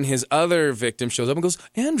Miglin, his other victim, shows up and goes,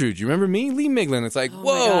 Andrew, do you remember me? Lee Miglin. It's like,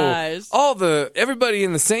 whoa, everybody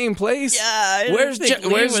in the same place? Yeah, I didn't where's think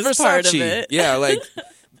Lee where's was Versace? part of it. Yeah,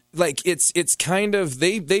 like it's kind of,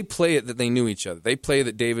 they play it that they knew each other. They play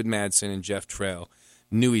that David Madsen and Jeff Trail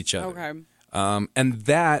knew each other. Okay. And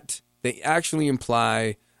that, they actually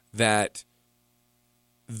imply that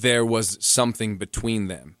there was something between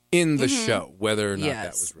them in the show, whether or not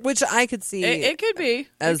that was real. Which I could see It could be.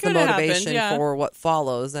 as It the could have motivation happened, for what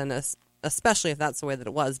follows, and especially if that's the way that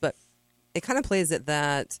it was. But it kind of plays it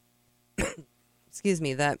that, excuse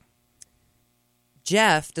me, that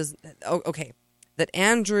Jeff does. Okay, that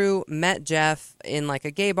Andrew met Jeff in like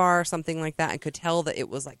a gay bar or something like that, and could tell that it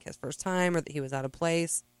was like his first time or that he was out of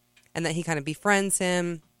place, and that he kind of befriends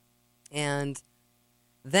him, and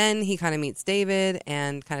then he kind of meets David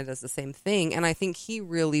and kind of does the same thing. And I think he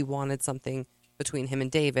really wanted something between him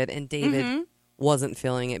and David wasn't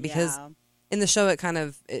feeling it because in the show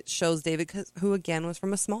it shows David who again was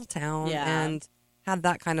from a small town and had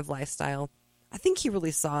that kind of lifestyle. I think he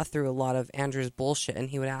really saw through a lot of Andrew's bullshit, and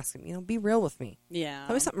he would ask him, be real with me. Yeah.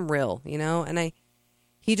 Tell me something real, and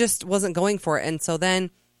he just wasn't going for it. And so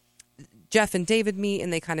then Jeff and David meet,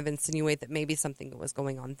 and they kind of insinuate that maybe something was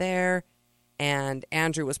going on there. And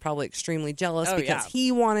Andrew was probably extremely jealous because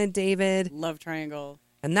he wanted David. Love triangle.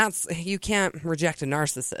 And you can't reject a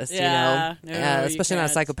narcissist, Yeah, no, especially you not a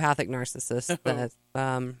can't. psychopathic narcissist. That,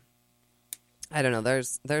 I don't know.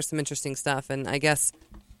 There's some interesting stuff. And I guess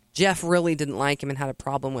Jeff really didn't like him and had a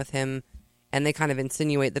problem with him. And they kind of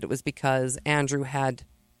insinuate that it was because Andrew had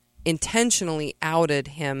intentionally outed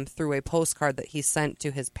him through a postcard that he sent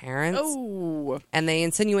to his parents. Oh. And they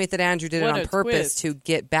insinuate that Andrew did What it a on purpose twist. to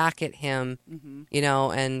get back at him,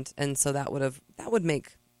 and so that would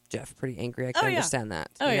make Jeff pretty angry. I can understand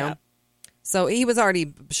that. Oh, you know? yeah. So he was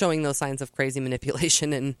already showing those signs of crazy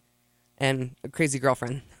manipulation and a crazy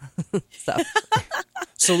girlfriend stuff.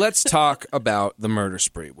 So let's talk about the murder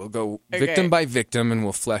spree. We'll go victim by victim, and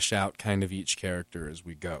we'll flesh out kind of each character as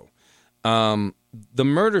we go. The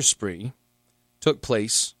murder spree took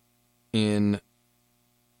place it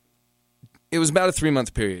was about a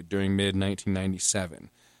 3-month period during mid-1997.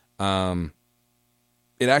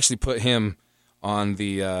 It actually put him on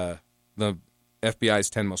the FBI's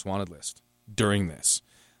 10 most wanted list during this.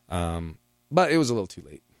 But it was a little too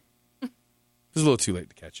late. It was a little too late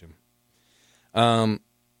to catch him.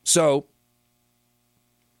 So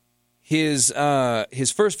his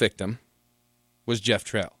first victim was Jeff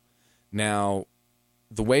Trail. Now,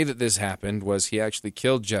 the way that this happened was he actually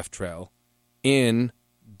killed Jeff Trail in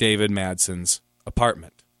David Madsen's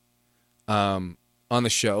apartment. On the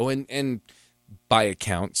show, and by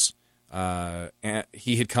accounts,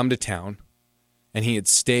 he had come to town, and he had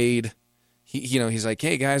stayed. He's like,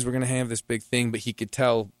 "Hey guys, we're gonna have this big thing," but he could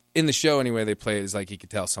tell in the show anyway. They play it as like he could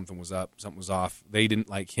tell something was up, something was off. They didn't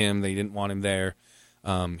like him. They didn't want him there.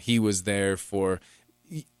 He was there for.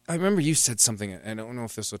 I remember you said something. I don't know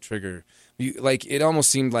if this will trigger. It almost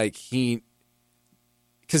seemed like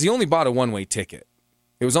because he only bought a one-way ticket.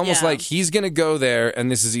 It was almost like he's going to go there,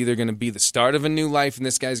 and this is either going to be the start of a new life, and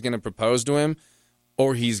this guy's going to propose to him,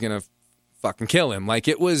 or he's going to fucking kill him.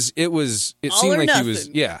 It All seemed or like nothing. he was,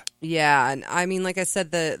 yeah. Yeah, and I mean, like I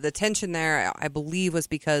said, the tension there, I believe, was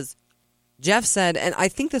because Jeff said, and I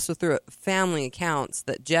think this was through family accounts,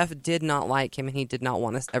 that Jeff did not like him and he did not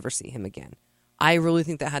want to ever see him again. I really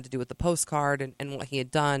think that had to do with the postcard and what he had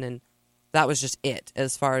done, and that was just it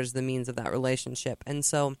as far as the means of that relationship. And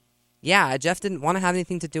so, yeah, Jeff didn't want to have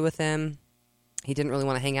anything to do with him. He didn't really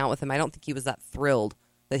want to hang out with him. I don't think he was that thrilled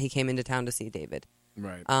that he came into town to see David.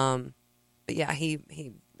 Right. But yeah, he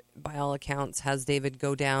by all accounts has David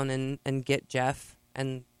go down and get Jeff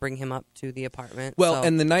and bring him up to the apartment. Well,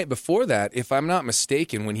 and the night before that, if I'm not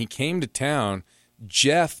mistaken, when he came to town,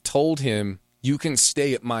 Jeff told him, "You can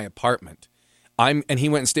stay at my apartment." And he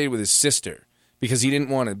went and stayed with his sister because he didn't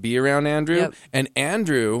want to be around Andrew. Yep. And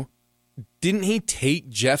Andrew, didn't he take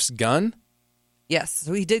Jeff's gun? Yes,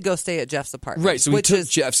 so he did go stay at Jeff's apartment. Right, so he took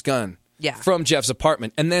Jeff's gun from Jeff's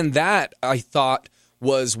apartment. And then that, I thought,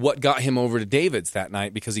 was what got him over to David's that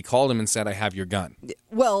night because he called him and said, "I have your gun."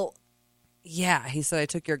 Well, yeah, he said, "I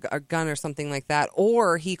took your gun," or something like that.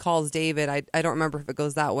 Or he calls David, I don't remember if it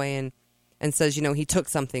goes that way, and says, "He took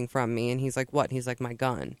something from me." And he's like, "What?" And he's like, "My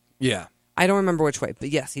gun." Yeah. I don't remember which way, but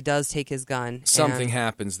yes, he does take his gun. Something and,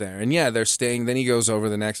 happens there. And yeah, they're staying. Then he goes over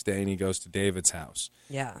the next day and he goes to David's house.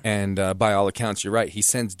 Yeah. And by all accounts, you're right. He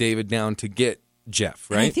sends David down to get Jeff,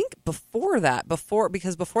 right? And I think before that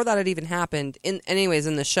had even happened, anyways,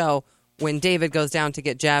 in the show, when David goes down to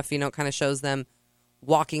get Jeff, it kind of shows them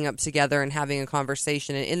walking up together and having a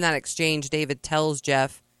conversation. And in that exchange, David tells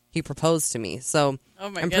Jeff he proposed to me. So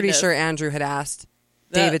I'm pretty goodness. sure Andrew had asked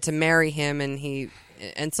David to marry him,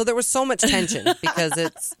 and so there was so much tension because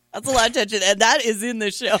that's a lot of tension, and that is in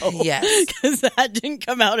the show. Yes. Because that didn't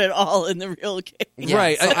come out at all in the real game. yeah,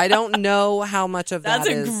 Right. So I don't know how much of That's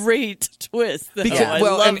that a is. great twist, though. Because, I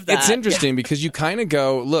love and that. it's interesting because you kind of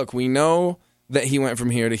go, look, we know that he went from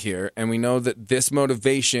here to here, and we know that this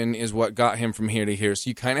motivation is what got him from here to here. So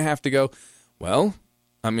you kind of have to go, well,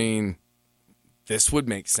 I mean, this would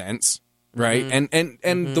make sense, right? Mm-hmm.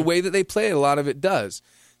 And the way that they play it, a lot of it does.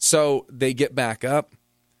 So they get back up.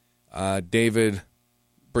 David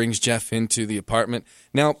brings Jeff into the apartment.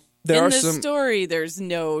 Now, there in are the some... story, there's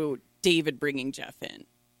no David bringing Jeff in.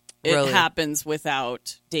 It Really? happens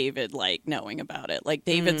without David knowing about it.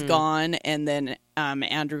 David's gone, and then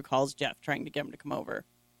Andrew calls Jeff trying to get him to come over.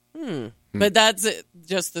 But that's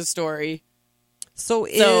just the story. So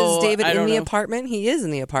is David I in don't the know. apartment? He is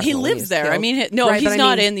in the apartment. He when lives he's there. killed. I mean, Right, he's but I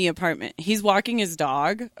not mean- in the apartment. He's walking his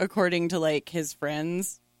dog, according to his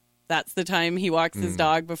friends. That's the time he walks his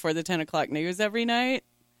dog before the 10 o'clock news every night.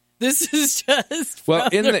 This is just Well,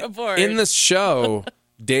 from in the the report. in the show,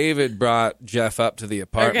 David brought Jeff up to the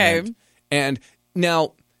apartment. Okay. And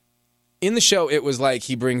now, in the show, it was like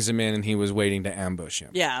he brings him in and he was waiting to ambush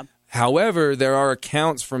him. Yeah. However, there are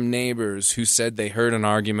accounts from neighbors who said they heard an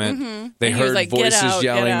argument. They And he was heard like, "Get voices out,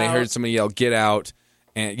 get yelling. They out." heard somebody yell, "Get out!"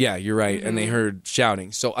 And yeah, you're right. And they heard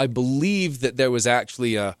shouting. So I believe that there was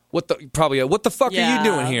actually what the fuck are you Yeah.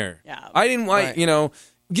 doing here? Yeah. I didn't like Right. you know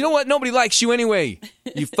what? Nobody likes you anyway.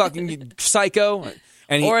 You fucking psycho.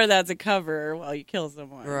 And he, Or that's a cover while you kill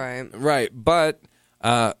someone. Right. right, but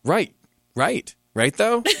right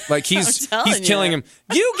though. Like he's I'm telling killing you. him.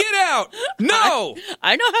 You get out! No.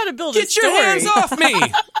 I know how to build a Get your story. hands off me!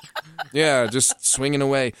 Yeah, just swinging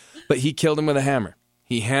away. But he killed him with a hammer.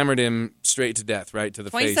 He hammered him straight to death, right to the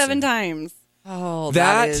face. 27 And times. Oh,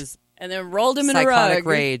 That- that is And then rolled him in a psychotic rug.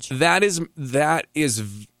 rage. That is.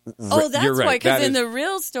 Oh, that's you're right. why. Because That in is- the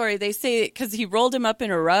real story, they say because he rolled him up in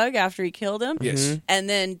a rug after he killed him. Yes. And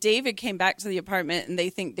then David came back to the apartment, and they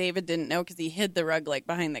think David didn't know because he hid the rug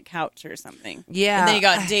behind the couch or something. Yeah. And they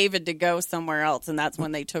got David to go somewhere else, and that's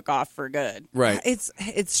when they took off for good. right. It's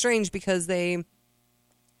strange because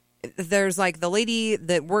there's the lady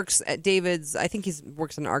that works at David's. I think he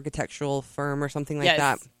works in an architectural firm or something like Yes.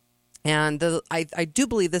 that. And I do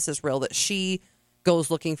believe this is real that she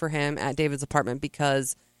goes looking for him at David's apartment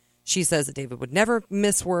because she says that David would never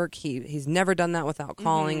miss work. He's never done that without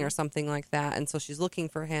calling or something like that. And so she's looking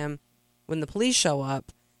for him. When the police show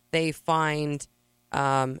up, they find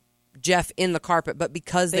Jeff in the carpet, but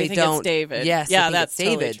because they think don't, it's David. yes, they yeah, think that's it's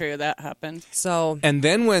David. totally true. That happened. So And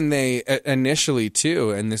then when they initially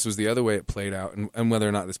too, and this was the other way it played out, and whether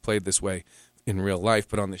or not this played this way in real life,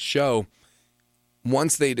 but on the show,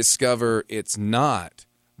 once they discover it's not,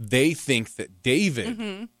 they think that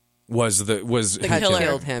David was who had killer.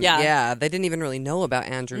 killed him. Yeah. Yeah, they didn't even really know about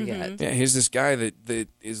Andrew yet. Yeah, here's this guy that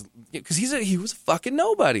is because he was a fucking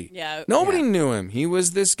nobody. Yeah. Nobody Yeah. knew him. He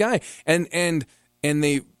was this guy, and in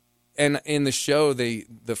the show, the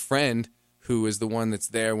friend who is the one that's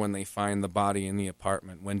there when they find the body in the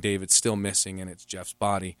apartment when David's still missing and it's Jeff's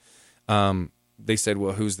body. They said,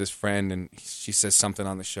 "Well, who's this friend?" And she says something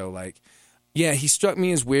on the show like, "Yeah, he struck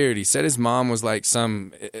me as weird. He said his mom was like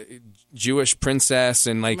some Jewish princess,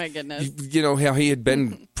 and my goodness. how he had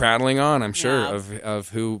been prattling on. I'm sure Yeah. of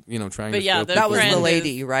who trying But to yeah, steal the That people's was friend the money. is-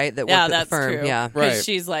 lady, right? That worked Yeah, at the that's firm. true. Yeah. Because Right.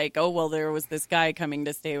 she's like, oh, well, there was this guy coming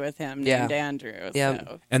to stay with him Yeah. named Andrew. Yeah.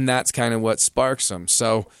 So. And that's kind of what sparks him.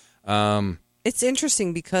 So, It's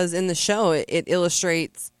interesting because in the show it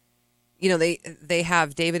illustrates, they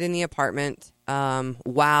have David in the apartment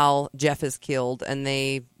while Jeff is killed, and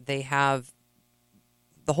they have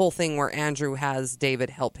the whole thing where Andrew has David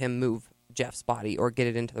help him move Jeff's body or get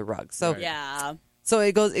it into the rug. So Yeah. so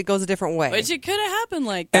it goes a different way. Which it could have happened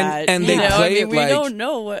like And- that. and you they know? play I it mean, we like- don't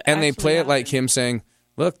know what and they actually play it like happened. him saying,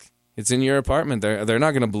 "Look, it's in your apartment. They're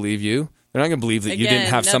not going to believe you. They're not going to believe that you Again,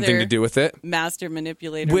 didn't have something to another do with it." Master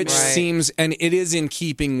manipulator. Which move. seems, and it is in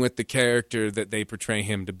keeping with the character that they portray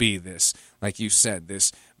him to be. This, like you said,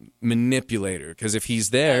 this manipulator. Because if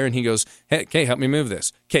he's there and he goes, "Hey, okay, help me move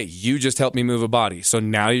this. Okay, you just helped me move a body. So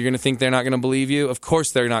now you're going to think they're not going to believe you. Of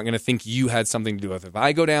course, they're not going to think you had something to do with it. If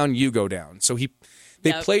I go down, you go down." So they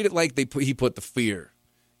Yep. played it like he put the fear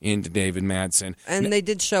into David Madsen. And they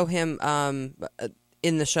did show him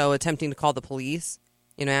in the show attempting to call the police.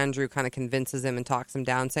 You know, Andrew kind of convinces him and talks him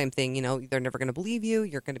down. Same thing, you know, they're never going to believe you.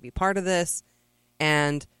 You're going to be part of this.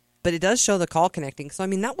 But it does show the call connecting. So, I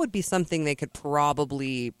mean, that would be something they could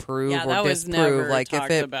probably prove Yeah, or that was disprove. never Like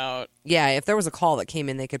talked about. Yeah, if there was a call that came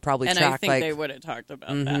in, they could probably And track. I think they would have talked about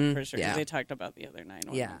that for sure. 'Cause yeah. they talked about the other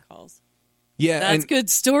 911 Yeah. calls. Yeah, That's and, good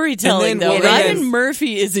storytelling, and though. then- well, Ryan then-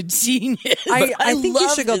 Murphy is a genius. I think you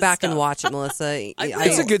love should go his back and stuff. watch it, Melissa.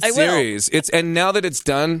 it's a good I will. series. And now that it's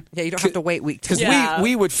done, Yeah, you don't have to wait week to because week. Yeah.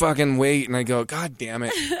 we would fucking wait, and I go, God damn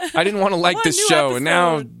it, I didn't want to like One this new show, and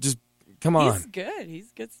now episode. just come on, He's good.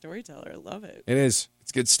 He's a good storyteller. I love it. it is.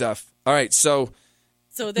 It's good stuff. All right, so.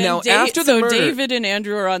 So then, Now, after the murder- David and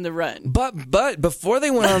Andrew are on the run. But before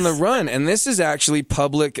they went on the run, and this is actually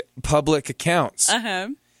public accounts.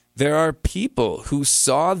 There are people who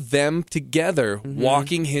saw them together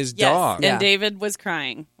walking his Yes, dog. and Yeah. David was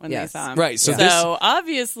crying when Yes. they saw him. Right, so So, this-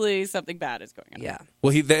 obviously something bad is going on. Yeah.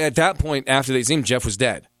 Well, at that point, after they seen him, Jeff was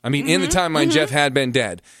dead. I mean, in the Mm-hmm. timeline, Jeff had been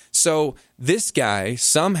dead. So this guy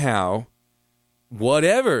somehow,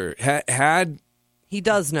 whatever, had. He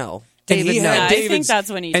does know. and David he knows. had Yeah, I think David's-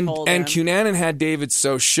 that's when he and, told and him. Cunanan had David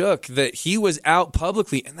so shook that he was out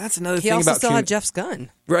publicly, and that's another He thing also about still had Jeff's gun.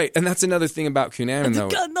 right, and that's another thing about Cunanan though.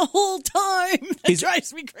 Gun the whole time. That He's-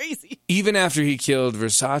 drives me crazy. Even after he killed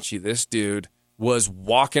Versace, this dude was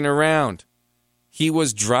walking around. He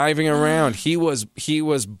was driving around. He was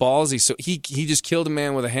ballsy. So he just killed a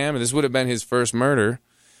man with a hammer. This would have been his first murder,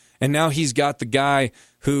 and now he's got the guy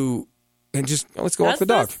who and just let's go That's off the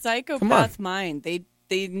dog. the Come on. psychopath mind. They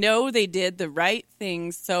know they did the right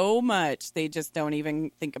thing so much they just don't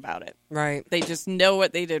even think about it. Right. They just know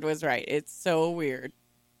what they did was right. It's so weird.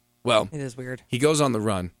 Well, It is weird. he goes on the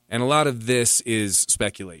run, and a lot of this is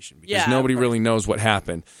speculation because Yeah, nobody of course. really knows what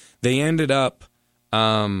happened. They ended up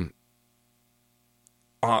by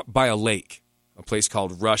a lake, a place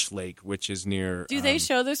called Rush Lake, which is near. Do they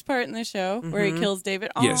show this part in the show where he kills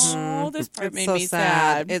David? Yes. Oh, this part It's made so me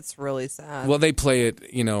sad. sad. It's really sad. Well, they play it,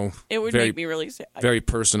 It would very, make me really sad. very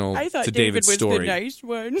personal I thought to David David's was story. the nice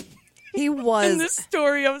one. he In was. this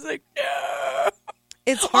story, I was like, no.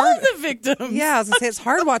 It's All hard. the victims. Yeah, I was gonna say it's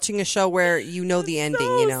hard watching a show where you know the ending.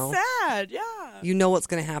 So You know, sad. Yeah. you know what's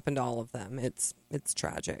going to happen to all of them. It's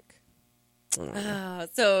tragic.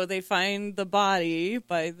 So they find the body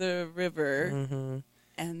by the river,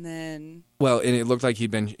 and then Well, and it looked like he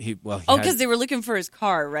had, because they were looking for his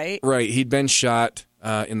car, right? right, he'd been shot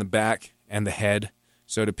in the back and the head,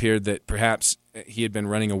 so it appeared that perhaps he had been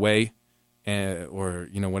running away, or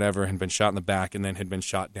whatever, had been shot in the back and then had been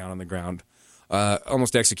shot down on the ground,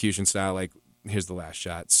 almost execution style. Like here's the last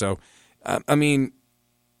shot. So, I mean,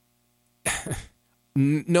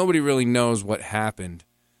 nobody really knows what happened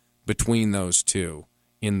between those two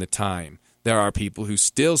in the time. There are people who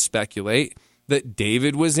still speculate that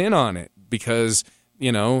David was in on it because,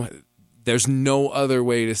 there's no other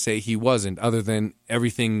way to say he wasn't other than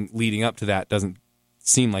everything leading up to that doesn't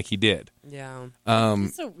seem like he did. Yeah.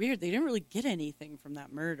 It's so weird. They didn't really get anything from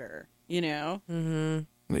that murder,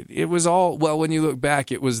 It was all, well, when you look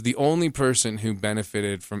back, it was the only person who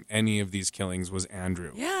benefited from any of these killings was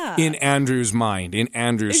Andrew. Yeah. In Andrew's mind, in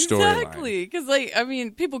Andrew's storyline. Exactly.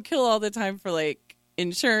 Because, people kill all the time for,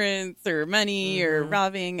 insurance or money or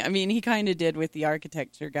robbing. I mean, he kind of did with the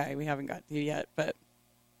architecture guy we haven't got to yet, but...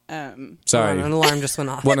 Sorry. An alarm just went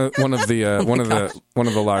off. One of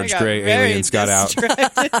the large I got gray very aliens got out.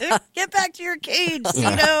 distracted. Get back to your cage,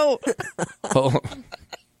 Cito.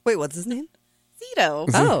 Wait, what's his name? Cito.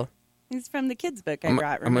 Oh. He's from the kids' book I I'm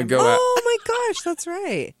brought. gonna Remember? go out. Oh my gosh, that's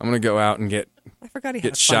right. I'm gonna go out and get I forgot he had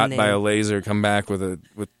a fun shot name. by a laser. Come back with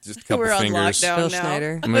just a couple We're on fingers. lockdown Bill now.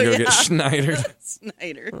 Schneider. I'm gonna go Yeah. get Schneider.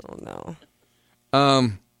 Snyder. Oh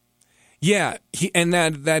no. Yeah,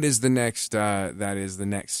 that is the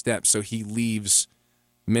next step. So he leaves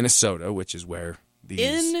Minnesota, which is where these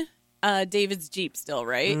In David's Jeep still,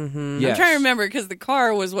 right? Yes. I'm trying to remember because the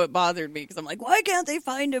car was what bothered me because I'm like, why can't they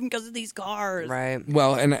find him because of these cars? Right.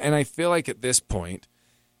 Well, and I feel like at this point,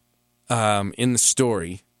 in the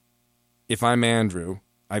story, if I'm Andrew,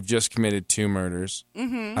 I've just committed 2 murders.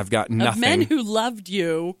 Mm-hmm. I've got nothing. Of men who loved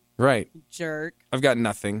you, Right. jerk. I've got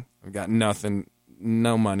nothing.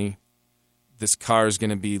 No money. This car is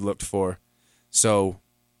going to be looked for. So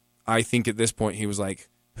I think at this point he was like,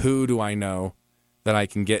 who do I know that I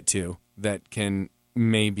can get to that can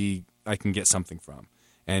maybe I can get something from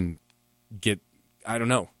and get, I don't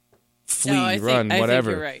know, flee, No, I think- run, I think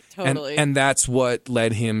whatever. you're right. Totally. And that's what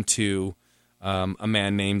led him to a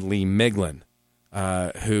man named Lee Miglin,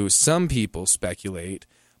 who some people speculate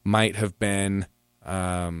might have been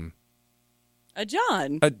A A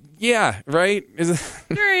John. Yeah, right?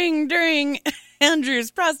 during Andrew's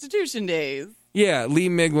prostitution days. Yeah, Lee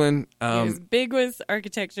Miglin. He was big with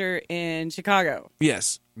architecture in Chicago.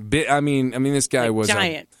 Yes. I mean, this guy was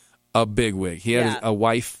giant. A bigwig. He had Yeah. a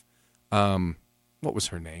wife. What was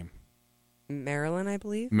her name? Marilyn, I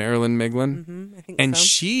believe. Marilyn Miglin. Mm-hmm, I think And so.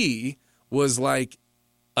 she was like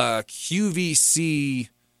a QVC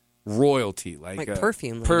royalty, like a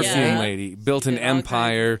perfume lady. perfume Yeah. lady. Built an Did all kinds of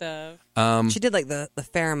empire. stuff. She did like the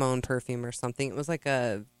pheromone perfume or something. It was like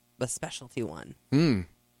a specialty one.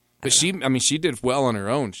 But she did well on her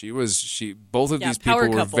own. Both of Yeah, these people power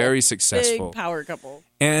were couple. very successful. Big power couple.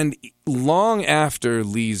 And long after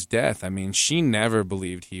Lee's death, she never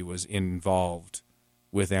believed he was involved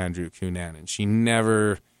with Andrew Cunanan. She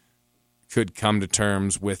never could come to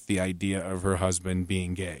terms with the idea of her husband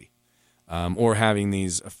being gay, or having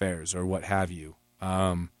these affairs or what have you.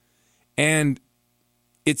 And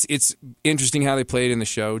it's interesting how they played in the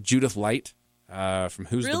show. Judith Light from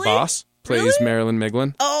Who's the Really? Boss plays Really? Marilyn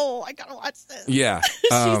Miglin. Oh, I gotta watch this. Yeah,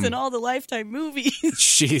 She's in all the Lifetime movies.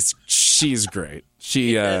 she's great.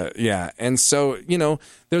 Yeah, and so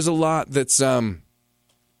there's a lot that's kind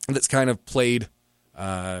of played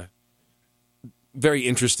very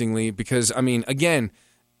interestingly because again,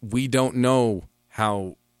 we don't know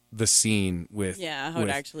how the scene with How it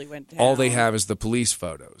actually went down. all they have is the police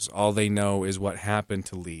photos. All they know is what happened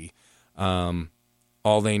to Lee.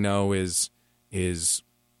 All they know is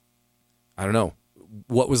I don't know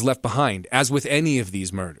what was left behind, as with any of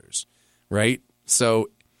these murders, right? So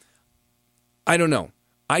I don't know.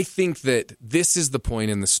 I think that this is the point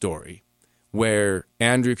in the story where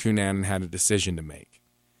Andrew Cunanan had a decision to make.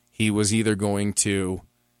 He was either going to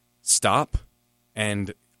stop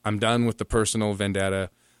and I'm done with the personal vendetta,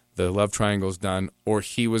 the love triangle's done, or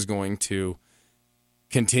he was going to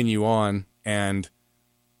continue on and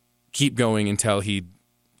keep going until he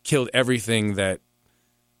killed everything that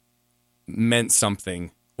meant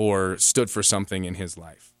something or stood for something in his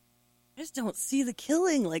life. I just don't see the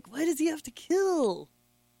killing. Like, why does he have to kill?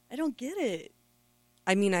 I don't get it.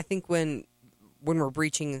 I think when we're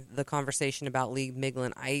breaching the conversation about Lee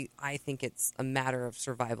Miglin, I think it's a matter of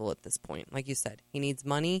survival at this point. Like you said, he needs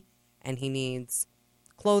money and he needs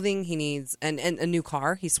clothing. He needs and a new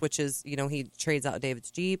car. He switches. He trades out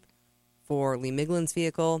David's Jeep for Lee Miglin's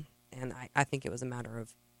vehicle, and I think it was a matter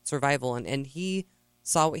of survival. And he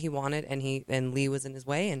saw what he wanted, and Lee was in his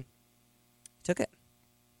way and took it.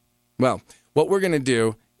 Well, what we're going to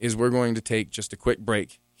do is we're going to take just a quick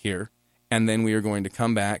break here, and then we are going to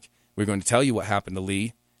come back. We're going to tell you what happened to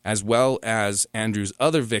Lee, as well as Andrew's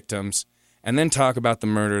other victims, and then talk about the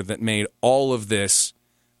murder that made all of this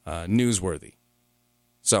newsworthy.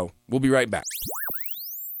 So we'll be right back.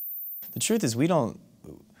 The truth is we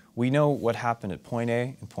know what happened at point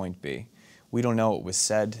A and point B. We don't know what was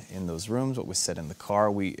said in those rooms, what was said in the car,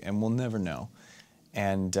 and we'll never know.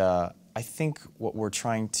 And I think what we're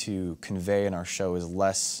trying to convey in our show is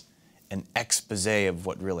less an expose of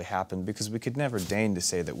what really happened, because we could never deign to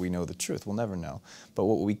say that we know the truth. We'll never know. But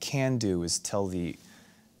what we can do is tell the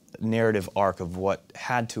narrative arc of what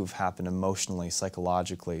had to have happened emotionally,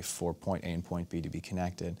 psychologically, for point A and point B to be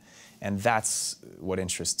connected. And that's what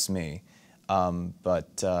interests me. We'll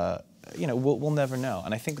never know.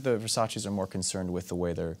 And I think the Versaces are more concerned with the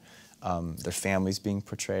way their families being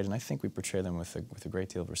portrayed, and I think we portray them with a great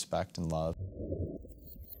deal of respect and love.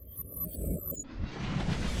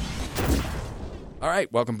 All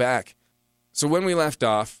right, welcome back. So when we left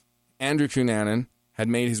off, Andrew Cunanan had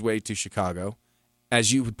made his way to Chicago,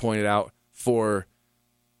 as you had pointed out, for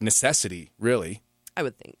necessity, really. I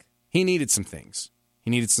would think. He needed some things.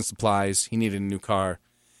 He needed some supplies. He needed a new car.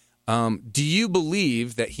 Do you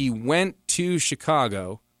believe that he went to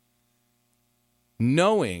Chicago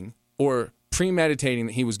knowing or premeditating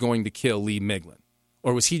that he was going to kill Lee Miglin?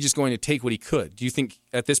 Or was he just going to take what he could? Do you think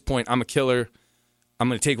at this point, I'm a killer, I'm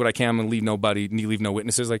going to take what I can, I'm going to leave no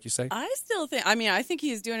witnesses, like you say? I still think, I think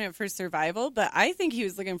he's doing it for survival, but I think he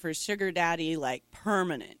was looking for sugar daddy, like,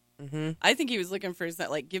 permanent. Mm-hmm. I think he was looking for,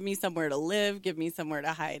 like, give me somewhere to live, give me somewhere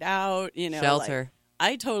to hide out, Shelter. Like,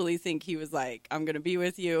 I totally think he was like, I'm going to be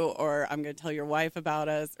with you, or I'm going to tell your wife about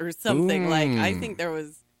us, or something. Like, I think there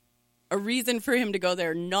was a reason for him to go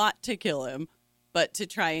there, not to kill him, but to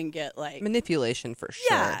try and get, like... manipulation, for sure.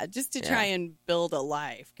 Yeah, just to try and build a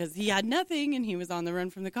life. Because he had nothing, and he was on the run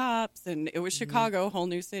from the cops, and it was Chicago, whole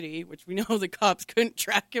new city, which we know the cops couldn't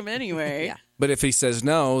track him anyway. Yeah. But if he says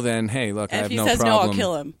no, then, hey, look, I have no problem. If he says no, I'll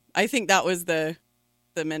kill him. I think that was the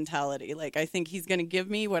mentality. Like, I think he's going to give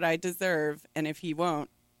me what I deserve, and if he won't,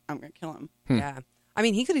 I'm going to kill him. Yeah.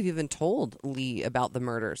 He could have even told Lee about the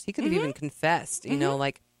murders. He could have even confessed, you know,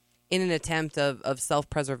 like in an attempt of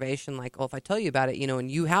self-preservation, like, well, if I tell you about it, and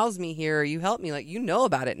you house me here, or you help me, like,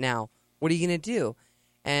 about it now. What are you going to do?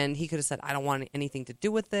 And he could have said, I don't want anything to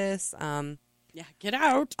do with this. Yeah, get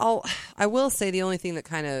out. I will say the only thing that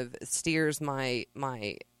kind of steers my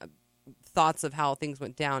thoughts of how things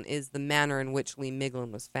went down is the manner in which Lee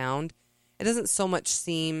Miglin was found. It doesn't so much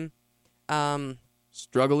seem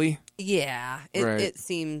Struggly. Yeah, Right. it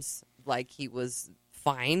seems like he was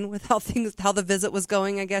fine with how the visit was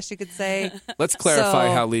going, I guess you could say. Let's clarify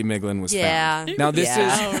So- how Lee Miglin was Yeah. found. Now this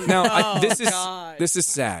Yeah. is now no, this is God. this is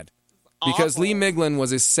sad because Lee Miglin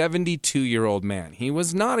was a 72-year-old man. He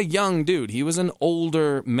was not a young dude. He was an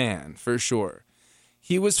older man for sure.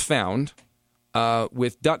 He was found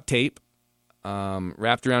with duct tape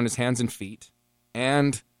wrapped around his hands and feet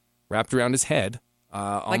and wrapped around his head.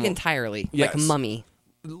 Like entirely, Yes. like a mummy.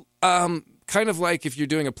 Kind of like if you're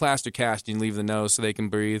doing a plaster cast, you leave the nose so they can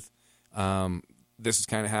breathe. This is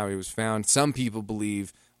kind of how he was found. Some people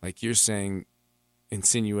believe, like you're saying,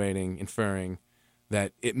 inferring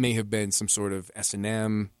that it may have been some sort of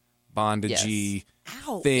S&M bondage-y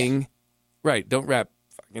Ow. thing. Right, don't wrap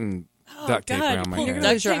fucking duct tape God, around my pull hair. duct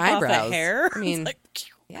Lose your tape off the eyebrows. hair. I mean, It's like,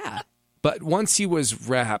 Yeah. But once he was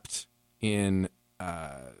wrapped in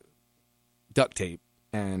duct tape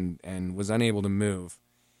and was unable to move,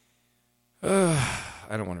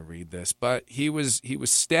 I don't want to read this, but he was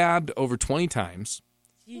stabbed over 20 times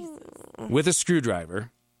Jesus. with a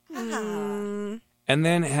screwdriver, and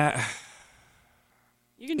then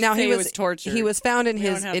You can just Now say he it was was torture. He was found in We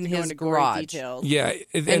don't his have to go into gory garage. details. yeah,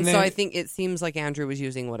 And then, so I think it seems like Andrew was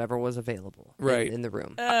using whatever was available Right. in the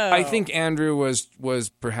room. I think Andrew was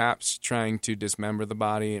perhaps trying to dismember the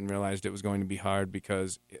body and realized it was going to be hard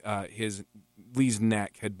because Lee's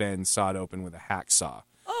neck had been sawed open with a hacksaw.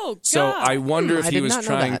 Oh, God. So I wonder if I he did was not know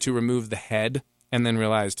trying that. to remove the head and then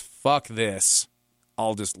realized, fuck this,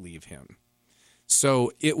 I'll just leave him.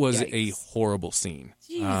 So it was a Yikes. horrible scene.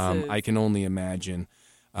 Jesus. I can only imagine.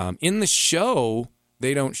 In the show,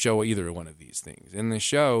 they don't show either one of these things. In the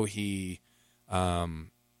show, he, I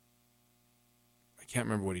can't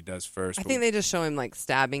remember what he does first. I but- think they just show him like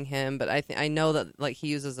stabbing him, but I know that like he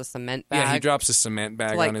uses a cement bag. yeah, he drops a cement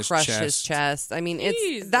bag to, like on his crush chest. his chest. I mean,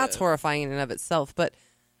 Jesus. that's horrifying in and of itself. But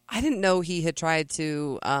I didn't know he had tried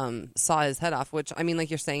to saw his head off. Which I mean, like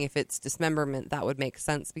you're saying, if it's dismemberment, that would make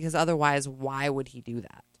sense because otherwise, why would he do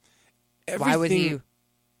that? Why would he? Everything-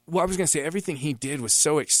 Well, I was going to say everything he did was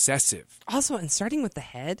so excessive. Also, and starting with the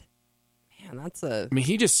head, man, that's a I mean,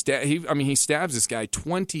 he stabs this guy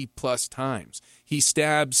 20 plus times. He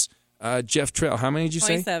stabs Jeff Trail. How many did you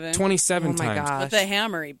 27. say? 27 Oh, my times. gosh. With the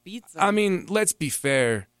hammer, he beats him. I mean, let's be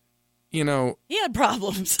fair. You know, he had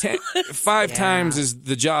problems. 5 times is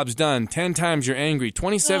the job's done. 10 times you're angry.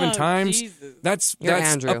 27 Oh, times, Jesus. that's You're a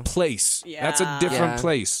Andrew. place. That's a Yeah. different Yeah.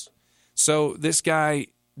 place. So this guy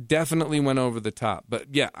definitely went over the top. But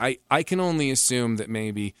yeah, I can only assume that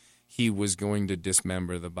maybe he was going to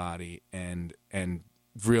dismember the body and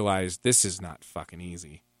realize this is not fucking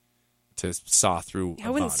easy to saw through. I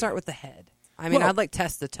wouldn't body. start with the head. I mean, Well- I'd like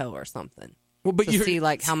test the toe or something Well, but to you're, see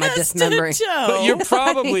like how my Just a dismembering. toe. but you're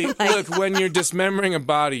probably look when you're dismembering a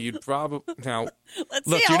body. You'd probably now Let's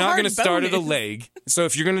look. see You're how not hard going to start at a bone is. leg. So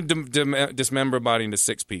if you're going to dismember a body into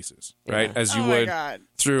 6 pieces, right, Yeah. as you Oh my would God.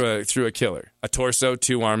 through a killer, a torso,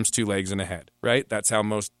 2 arms, 2 legs, and a head, right? That's how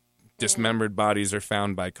most dismembered bodies are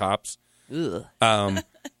found by cops. Ugh.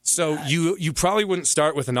 So you probably wouldn't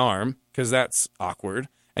start with an arm because that's awkward,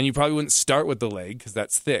 and you probably wouldn't start with the leg because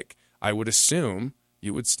that's thick. I would assume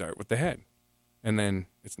you would start with the head, and then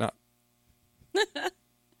it's not.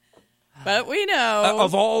 But we know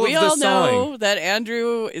Of all we of the all know sawing. that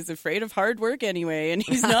Andrew is afraid of hard work anyway, and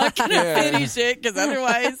he's not going to Yeah. finish it because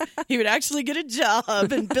otherwise he would actually get a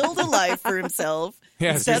job and build a life for himself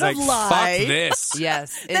Yeah, instead he's like, of lie. fuck this.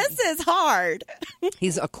 Yes, This is hard.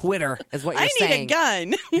 he's a quitter, is what you're I saying. need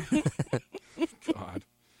a gun. God.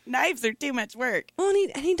 Knives are too much work. Well,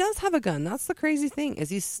 and he does have a gun. That's the crazy thing is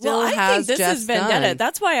he still Well, I has think this Jeff's is vendetta. gun.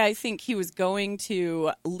 That's why I think he was going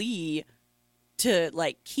to Lee to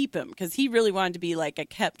like keep him because he really wanted to be like a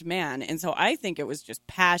kept man, and so I think it was just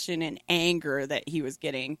passion and anger that he was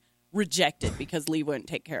getting rejected because Lee wouldn't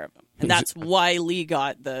take care of him, and that's why Lee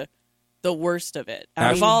got the worst of it. Out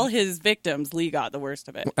of Actually- all his victims, Lee got the worst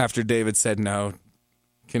of it. After David said no,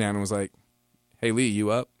 Kanan was like, "Hey Lee, you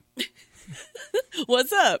up?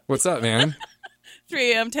 What's up? What's up, man?"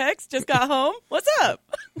 3 a.m. text. Just got home. What's up?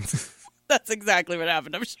 That's exactly what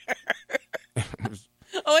happened. I'm sure.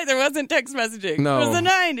 Oh wait, there wasn't text messaging. No, It was the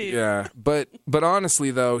 90s. Yeah, but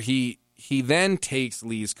honestly though, he then takes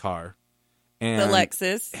Lee's car and The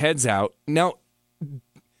Lexus. heads out. Now,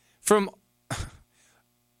 from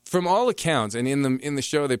from all accounts, and in the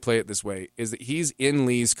show they play it this way, is that he's in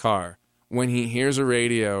Lee's car when he hears a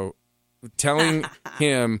radio telling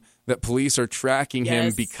him that police are tracking him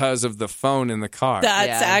Yes. because of the phone in the car.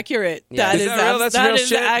 That's Yeah. accurate. Yeah. That Is is that real? That's that real is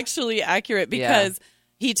shit? actually accurate because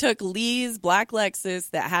he took Lee's black Lexus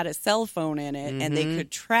that had a cell phone in it, and they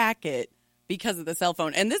could track it because of the cell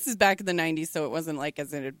phone. And this is back in the 90s, so it wasn't like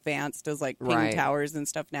as advanced as like ping Right. towers and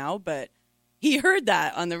stuff now. But he heard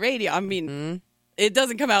that on the radio. I mean, it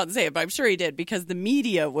doesn't come out and say it, but I'm sure he did because the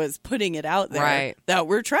media was putting it out there Right. that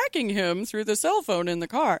we're tracking him through the cell phone in the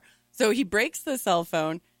car. So he breaks the cell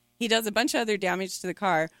phone. He does a bunch of other damage to the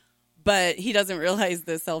car, but he doesn't realize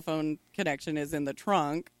the cell phone connection is in the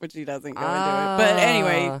trunk, which he doesn't go into it. But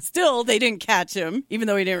anyway, still, they didn't catch him, even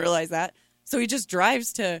though he didn't realize that. So he just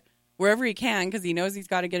drives to wherever he can because he knows he's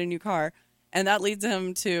got to get a new car. And that leads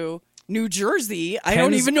him to New Jersey. I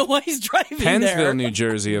don't even know why he's driving there. Pennsville, New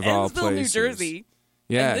Jersey, of all Pennsville, New places. Jersey.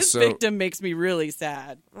 Yeah, And this so victim makes me really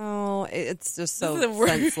sad. Oh, it's just so This is the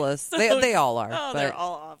worst. senseless. They all are. Oh, but they're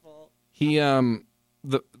all awful. he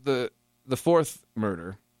the fourth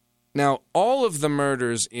murder. Now, all of the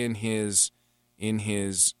murders in his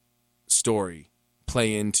story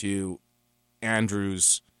play into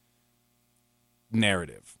Andrew's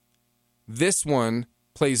narrative. This one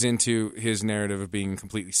plays into his narrative of being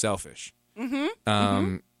completely selfish.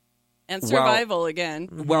 And survival again.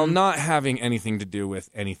 While not having anything to do with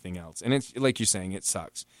anything else. And it's like you're saying, it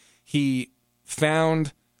sucks. He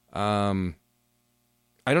found, I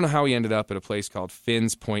don't know how he ended up at a place called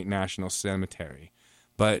Finns Point National Cemetery,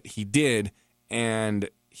 but he did, and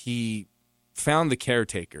he found the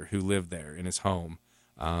caretaker who lived there in his home.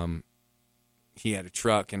 He had a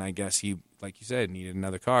truck, and I guess he, like you said, needed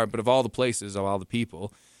another car. But of all the places, of all the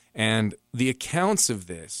people, and the accounts of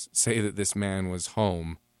this say that this man was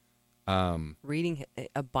home reading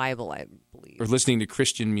a Bible, I believe. or listening to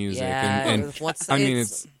Christian music. Yeah, and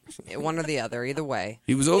it's one or the other. Either way.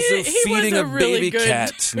 he was also He was feeding a a really baby good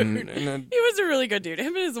cat. dude. And He was a really good dude. Him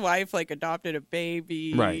and his wife like adopted a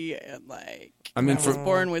baby, Right. And like I mean, was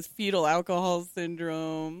born with fetal alcohol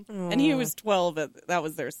syndrome, and he was 12. That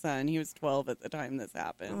was their son. He was 12 at the time this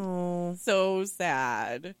happened. So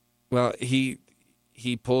sad. well, he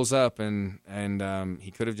pulls up and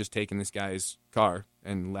he could have just taken this guy's car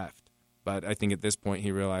and left. But I think at this point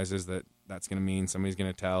he realizes that that's going to mean somebody's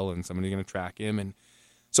going to tell and somebody's going to track him, and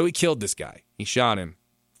so he killed this guy. He shot him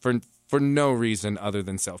for no reason other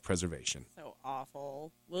than self-preservation. So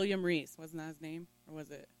awful. William Reese, wasn't that his name, or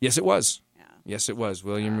was it? Yes, it was. Yeah. Yes, it was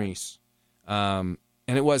William Reese, and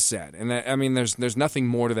it was sad. And I mean, there's nothing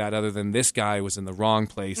more to that other than this guy was in the wrong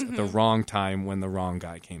place at the wrong time when the wrong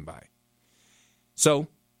guy came by. So,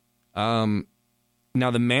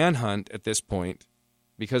 now the manhunt at this point,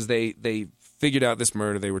 because they figured out this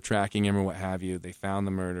murder, they were tracking him or what have you. They found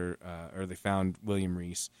the murder, or they found William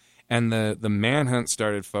Reese, and the manhunt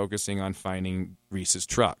started focusing on finding Reese's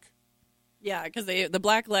truck. Yeah, because the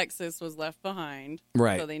black Lexus was left behind,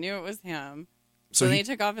 Right. So they knew it was him. So So he- they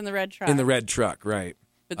took off in the red truck. In the red truck, right?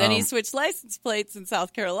 But then he switched license plates in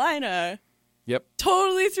South Carolina. Yep.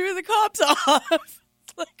 Totally threw the cops off.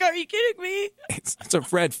 It's like, are you kidding me? It's a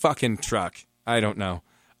red fucking truck. I don't know.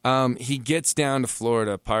 He gets down to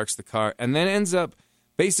Florida, parks the car, and then ends up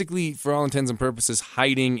basically, for all intents and purposes,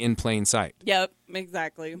 hiding in plain sight. Yep,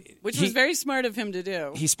 exactly. Which was very smart of him to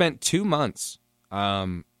do. He spent 2 months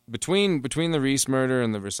between the Reese murder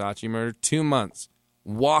and the Versace murder, 2 months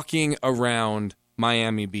walking around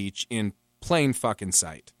Miami Beach in plain fucking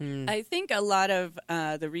sight. I think a lot of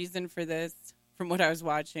the reason for this, from what I was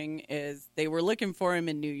watching, is they were looking for him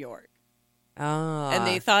in New York. And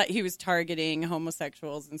they thought he was targeting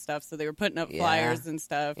homosexuals and stuff, so they were putting up flyers and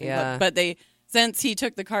stuff. Yeah. But they, since he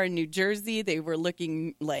took the car in New Jersey, they were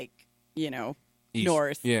looking like, East.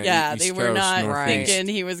 north. Yeah, East they were Coast, not Northeast.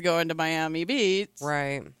 thinking he was going to Miami Beach.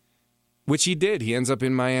 Right. Which he did. He ends up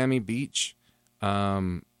in Miami Beach.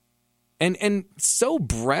 And so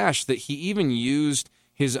brash that he even used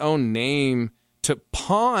his own name to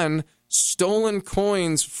pawn stolen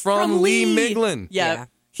coins from Lee Miglin. Yeah.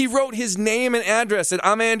 He wrote his name and address, said,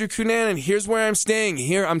 I'm Andrew Cunanan, here's where I'm staying.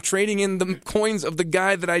 Here, I'm trading in the coins of the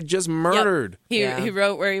guy that I just murdered. He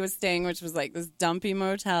wrote where he was staying, which was like this dumpy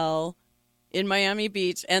motel in Miami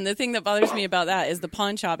Beach. And the thing that bothers me about that is the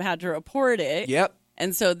pawn shop had to report it. Yep.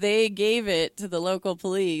 And so they gave it to the local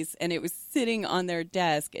police, and it was sitting on their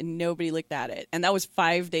desk, and nobody looked at it. And that was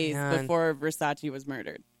 5 days before Versace was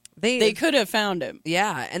murdered. They could have found him.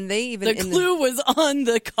 Yeah, and they even The clue was on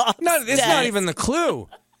the cop's It's desk. not even the clue.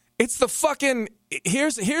 It's the fucking,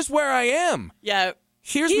 here's where I am. Yeah.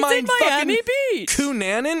 Here's He's my in Miami fucking Beach.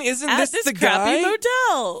 Cunanan. Isn't At this this the crappy guy?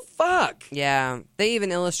 motel. Fuck. Yeah, they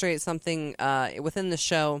even illustrate something within the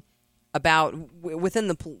show about within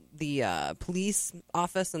the police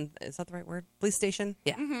office, and is that the right word? Police station?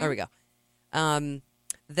 Yeah, there we go.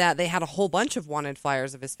 That they had a whole bunch of wanted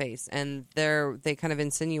flyers of his face, and they kind of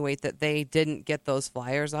insinuate that they didn't get those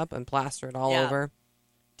flyers up and plaster it all Yeah. over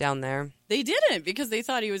down there, They didn't because they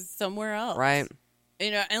thought he was somewhere else. right? You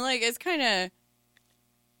know, and like it's kind of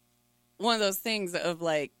one of those things of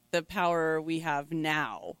like the power we have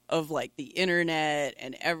now of like the internet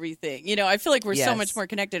and everything. You know, I feel like we're so Yes. much more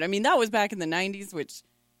connected. I mean, that was back in the 90s, which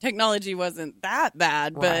technology wasn't that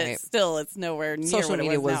bad, but Right. still it's nowhere near Social what it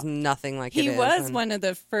media was was now. nothing like it He is. was and- one of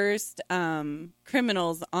the first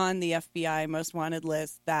criminals on the FBI most wanted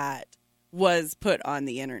list that was put on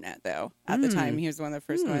the internet, though. At the time, he was one of the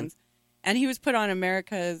first ones. And he was put on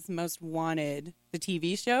America's Most Wanted, the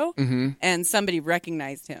TV show, and somebody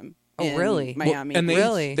recognized him. Oh, in really? Miami. And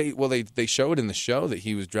Really? they showed in the show that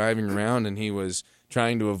he was driving around and he was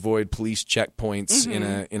trying to avoid police checkpoints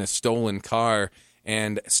in a stolen car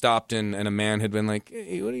and stopped and a man had been like,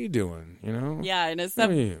 "Hey, what are you doing?" You know? Yeah, in a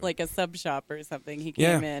like a sub shop or something. He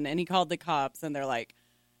came in and he called the cops, and they're like,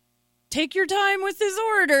 "Take your time with this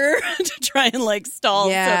order," to try and like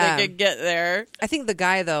stall Yeah. so they could get there. I think the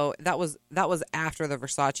guy though that was after the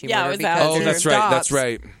Versace Yeah, it murder. was because after. Oh, he that's right. That's stops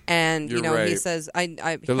right. And You're you know, he right. says, he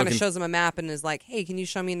kind looking- of shows him a map and is like, "Hey, can you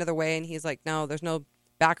show me another way?" And he's like, "No, there's no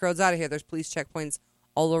back roads out of here. There's police checkpoints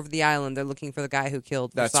all over the island. They're looking for the guy who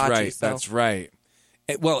killed That's Versace." right. So, That's right.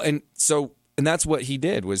 And that's what he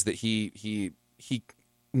did was that he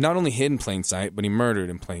not only hid in plain sight, but he murdered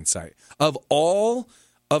in plain sight. Of all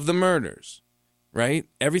of the murders, right?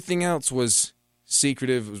 Everything else was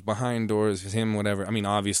secretive. It was behind doors. It was him, whatever. I mean,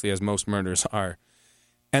 obviously, as most murders are.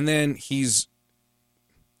 And then he's,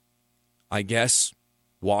 I guess,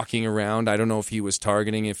 walking around. I don't know if he was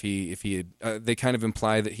targeting. If he had. They kind of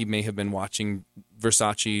imply that he may have been watching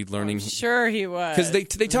Versace, learning. Sure, he was. Because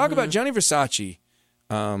they talk about Gianni Versace,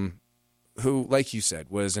 who, like you said,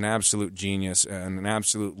 was an absolute genius and an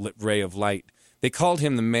absolute ray of light. They called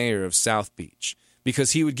him the mayor of South Beach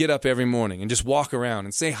because he would get up every morning and just walk around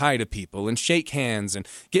and say hi to people and shake hands and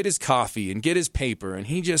get his coffee and get his paper. And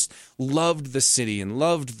he just loved the city and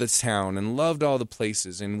loved the town and loved all the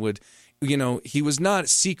places and would, you know, he was not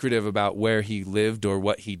secretive about where he lived or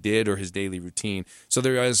what he did or his daily routine. So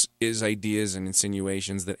there is ideas and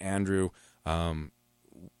insinuations that Andrew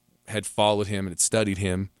had followed him and had studied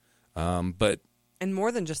him. But and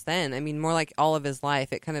more than just then, I mean, more like all of his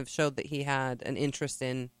life, it kind of showed that he had an interest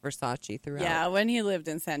in Versace throughout. Yeah, when he lived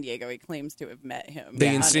in San Diego, he claims to have met him. they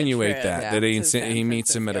on a insinuate trip that Yeah. that to San he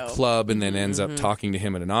meets him at a Francisco. club and then ends up talking to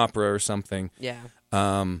him at an opera or something. Yeah.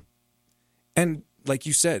 And like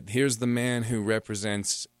you said, here's the man who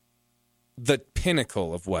represents the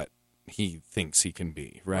pinnacle of what he thinks he can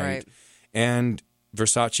be, right? Right. And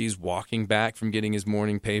Versace's walking back from getting his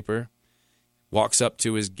morning paper, walks up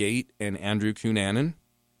to his gate, and Andrew Cunanan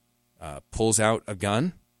pulls out a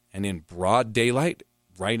gun, and in broad daylight,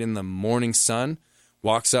 right in the morning sun,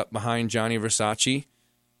 walks up behind Gianni Versace,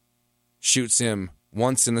 shoots him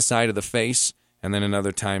once in the side of the face, and then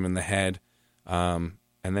another time in the head, and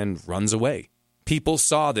then runs away. People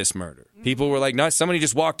saw this murder. People were like, "No, somebody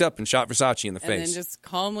just walked up and shot Versace in the And face." then just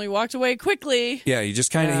calmly walked away quickly. Yeah, he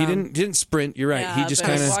just kind of he didn't sprint. You're right. Yeah, he just but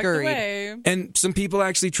kind of walked scurried. away. and some people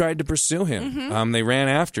actually tried to pursue him. They ran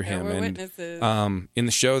after him, were and witnesses. in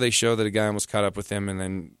the show they show that a guy almost caught up with him, and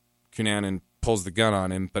then Cunanan pulls the gun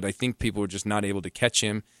on him. But I think people were just not able to catch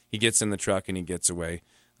him. He gets in the truck and he gets away.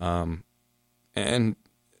 And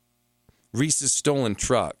Reese's stolen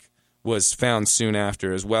truck was found soon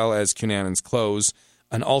after, as well as Cunanan's clothes.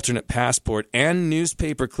 An alternate passport and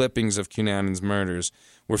newspaper clippings of Cunanan's murders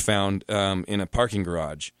were found in a parking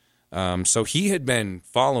garage. So he had been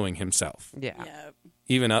following himself, Yeah. Yeah.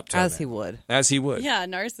 even up to As then. he would. As he would. Yeah,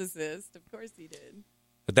 narcissist. Of course he did.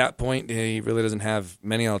 At that point, he really doesn't have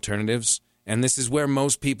many alternatives. And this is where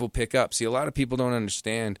most people pick up. See, a lot of people don't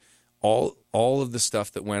understand all of the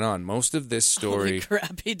stuff that went on. Most of this story, Holy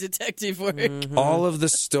crappy detective work. all of the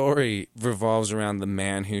story revolves around the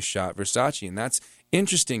man who shot Versace. And that's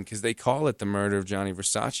interesting because they call it the murder of Gianni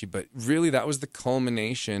Versace. But really, that was the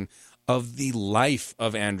culmination of the life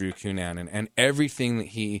of Andrew Cunanan and everything that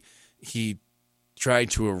he tried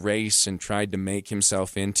to erase and tried to make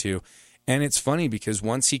himself into. And it's funny because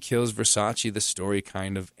once he kills Versace, the story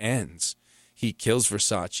kind of ends. He kills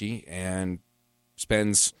Versace and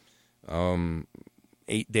spends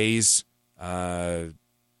 8 days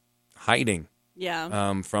hiding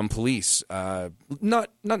from police. Not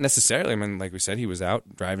necessarily. I mean, like we said, he was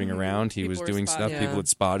out driving around. He People was were doing spotting stuff. him. People had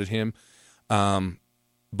spotted him.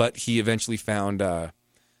 But he eventually found a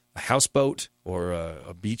houseboat or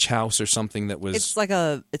a beach house or something that was. It's like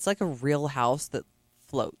a real house that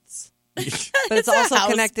floats, but it's also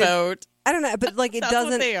connected. Houseboat. I don't know, but like it That's what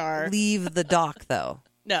doesn't they are. leave the dock though.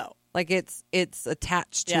 No. Like it's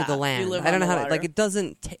attached to Yeah, the you land. live I don't on know the how to, like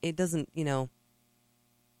water. it doesn't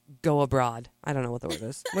go abroad. I don't know what the word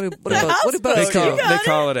is. What do They boats call, do? they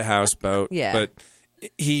call it a houseboat. Yeah. But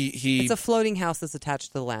he It's a floating house that's attached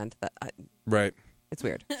to the land. right. It's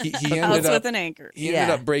weird. He House ended up with an anchor. he ended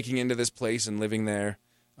Yeah. up breaking into this place and living there.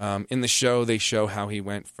 In the show, they show how he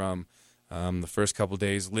went from the first couple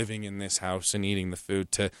days living in this house and eating the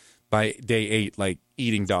food to by day 8, like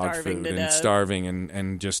eating dog Starving food to and death. starving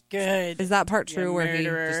and just Good. Is that part You true where he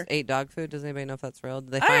murderer. just ate dog food? Does anybody know if that's real?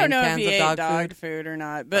 Did they I find don't know if cans he of ate dog food? food or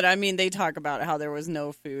not, but I mean, they talk about how there was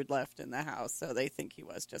no food left in the house, so they think he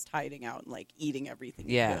was just hiding out and like eating everything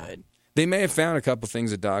Yeah. he could. They may have found a couple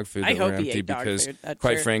things of dog food I that were hope he empty ate dog because, food. That's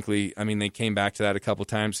quite sure. frankly, I mean, they came back to that a couple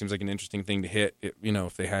times. Seems like an interesting thing to hit,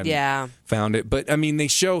 if they hadn't Yeah. found it. But, I mean, they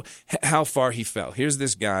show how far he fell. Here's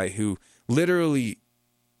this guy who literally,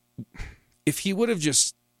 if he would have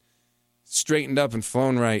just straightened up and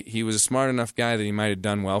flown right, he was a smart enough guy that he might have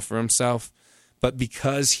done well for himself. But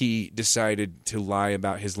because he decided to lie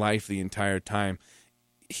about his life the entire time,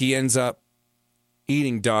 he ends up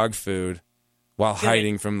eating dog food while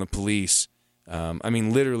hiding from the police. I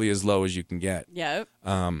mean, literally as low as you can get. Yep.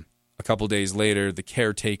 A couple days later, the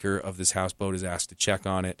caretaker of this houseboat is asked to check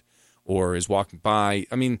on it or is walking by.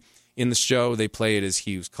 I mean, in the show, they play it as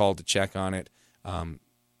he was called to check on it.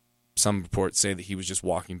 Some reports say that he was just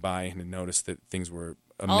walking by and had noticed that things were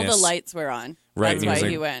amiss. All the lights were on. Right, That's and he was why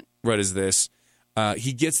like, he went. What is this?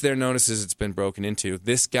 He gets there, notices it's been broken into.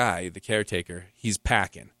 This guy, the caretaker, he's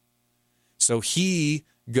packing. So he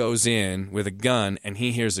goes in with a gun and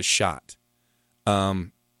he hears a shot.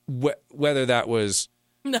 Whether that was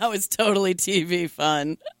That was totally TV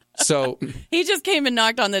fun. so He just came and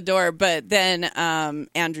knocked on the door, but then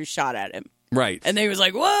Andrew shot at him. right. And they was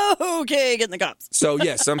like, whoa, okay, get in the cops. So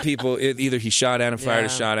yeah, some people either he shot at him, fired a Yeah.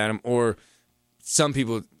 shot at him, or some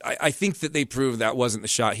people. I think that they proved that wasn't the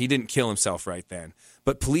shot. He didn't kill himself right then,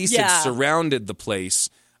 but police Yeah. had surrounded the place.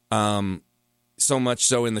 So much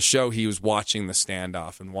so in the show, he was watching the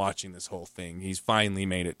standoff and watching this whole thing. He's finally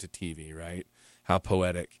made it to TV, right? How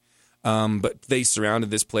poetic. But they surrounded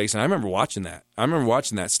this place, and I remember watching that. I remember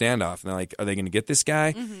watching that standoff, and they're like, "Are they going to get this guy?"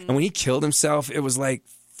 And when he killed himself, it was like,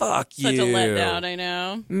 "Fuck you!" Such a letdown, I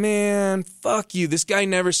know. Man, fuck you. This guy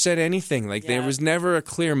never said anything. Like, there Yeah. was never a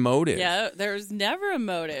clear motive. Yeah, there was never a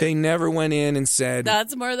motive. They never went in and said,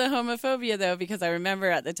 That's more the homophobia, though, because I remember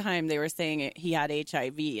at the time they were saying he had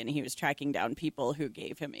HIV and he was tracking down people who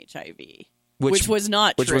gave him HIV. Which was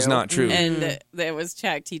not true. Which was not true. And it was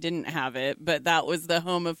checked. He didn't have it, but that was the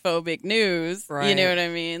homophobic news. You Right. know what I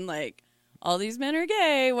mean? Like, all these men are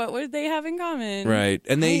gay. What would they have in common? right.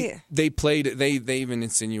 And I- they played, they even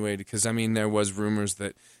insinuated, because, I mean, there was rumors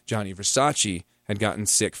that Johnny Versace had gotten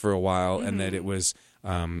sick for a while and that it was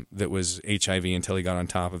HIV until he got on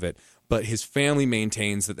top of it. But his family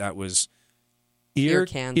maintains that was ear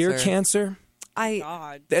cancer. Ear cancer.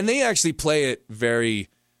 God. And they actually play it very...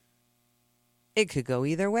 It could go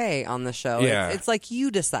either way on the show. Yeah. It's like you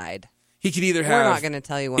decide. He could either We're have not going to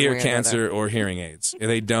tell you one ear way or cancer the other. or hearing aids.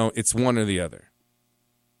 They don't. It's one or the other.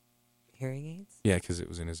 Hearing aids? Yeah, because it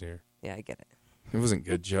was in his ear. Yeah, I get it. It wasn't a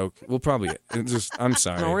good joke. We'll probably. I'm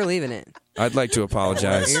sorry. No, we're leaving it. I'd like to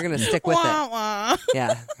apologize. You're going to stick with Wah, it. wah.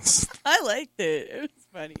 Yeah. I liked it. It was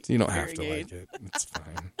funny. You don't have to Hearing like aid. it. It's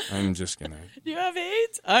fine. I'm just gonna. Do you have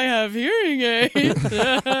AIDS? I have hearing aids.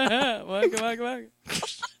 Waka, waka, waka.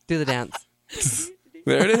 Do the dance.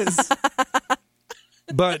 There it is.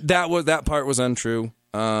 But that part was untrue.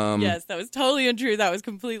 Yes, that was totally untrue. That was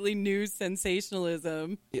completely news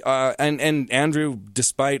sensationalism. And Andrew,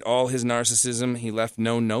 despite all his narcissism, he left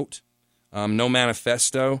no note, no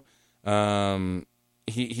manifesto.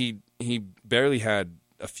 He barely had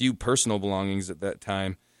a few personal belongings at that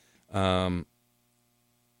time. I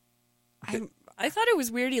thought it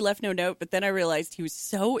was weird he left no note, but then I realized he was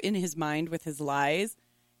so in his mind with his lies.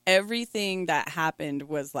 Everything that happened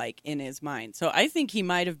was like in his mind. So I think he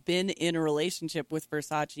might have been in a relationship with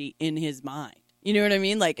Versace in his mind. You know what I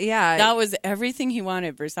mean? Like, Yeah. that was everything he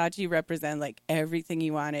wanted. Versace represented like everything he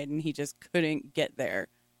wanted, and he just couldn't get there.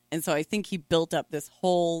 And so I think he built up this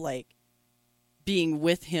whole like being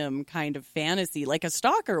with him kind of fantasy, like a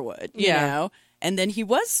stalker would, you Yeah. know? And then he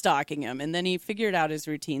was stalking him, and then he figured out his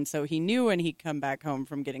routine. So he knew when he'd come back home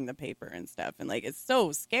from getting the paper and stuff. And like, it's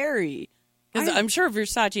so scary. Because I'm sure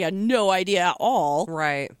Versace had no idea at all.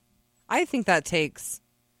 Right. I think that takes.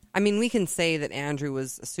 I mean, we can say that Andrew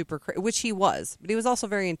was which he was, but he was also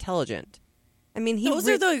very intelligent. I mean, Those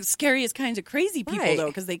are the scariest kinds of crazy people, Right. though,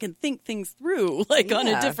 because they can think things through, like, on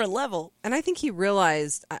a Yeah. different level. And I think he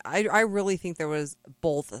realized, I really think there was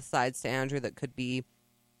both sides to Andrew that could be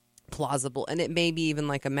plausible. And it may be even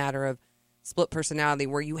like a matter of split personality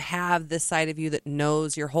where you have this side of you that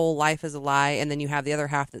knows your whole life is a lie, and then you have the other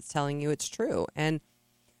half that's telling you it's true. And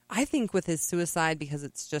I think with his suicide, because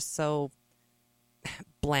it's just so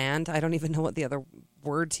bland, I don't even know what the other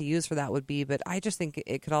word to use for that would be, but I just think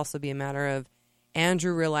it could also be a matter of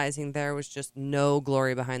Andrew realizing there was just no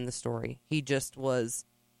glory behind the story. He just was,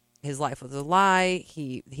 his life was a lie.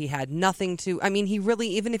 He had nothing to, I mean, he really,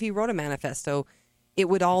 even if he wrote a manifesto, it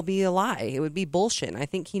would all be a lie. It would be bullshit. And I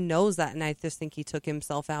think he knows that, and I just think he took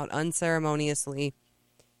himself out unceremoniously,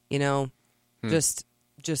 you know, just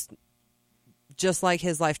like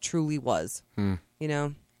his life truly was, you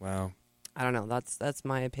know? Wow. I don't know. That's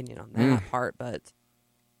my opinion on that part, but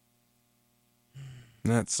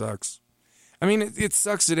That sucks. I mean, it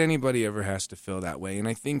sucks that anybody ever has to feel that way. And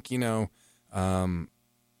I think, you know,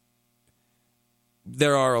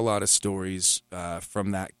 there are a lot of stories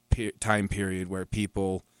from that time period where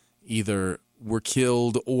people either were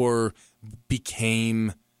killed or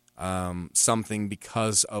became something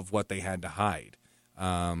because of what they had to hide.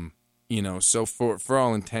 You know, so for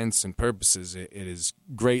all intents and purposes, it is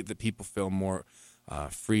great that people feel more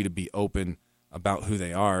free to be open about who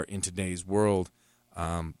they are in today's world.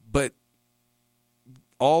 But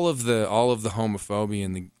all of the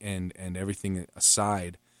homophobia and everything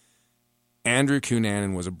aside, Andrew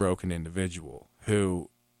Cunanan was a broken individual who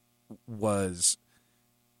was,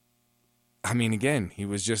 I mean, again, he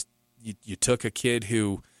was just, you took a kid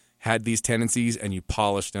who had these tendencies and you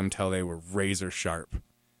polished them till they were razor sharp.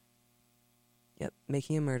 yep,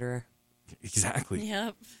 making a murderer. Exactly.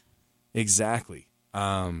 Yep. Exactly.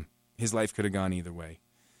 His life could have gone either way.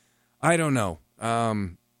 I don't know.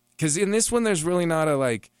 Because in this one, there's really not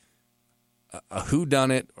a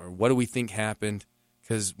whodunit or what do we think happened,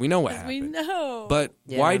 because we know what happened. We know. But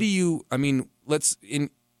Yeah. why do you? I mean, let's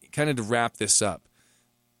kind of to wrap this up.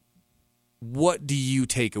 What do you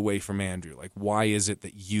take away from Andrew? Like, why is it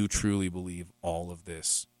that you truly believe all of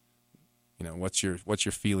this? You know, what's your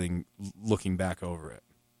feeling looking back over it?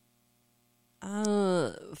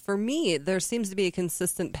 For me, there seems to be a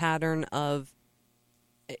consistent pattern of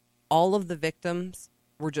all of the victims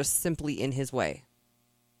were just simply in his way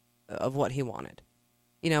of what he wanted.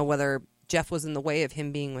 You know, whether Jeff was in the way of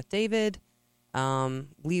him being with David,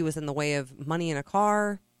 Lee was in the way of money in a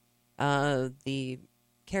car, the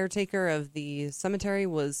caretaker of the cemetery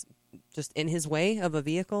was just in his way of a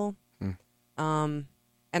vehicle.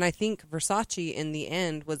 And I think Versace in the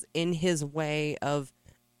end was in his way of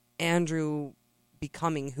Andrew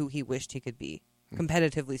becoming who he wished he could be,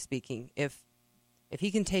 competitively speaking. If he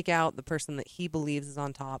can take out the person that he believes is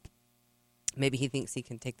on top, maybe he thinks he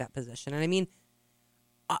can take that position. And I mean,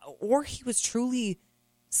 or he was truly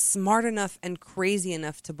smart enough and crazy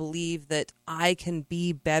enough to believe that I can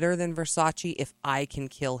be better than Versace if I can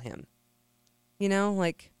kill him. You know,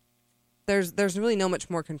 like there's really no much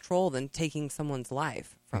more control than taking someone's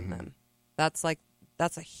life from them. That's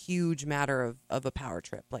a huge matter of a power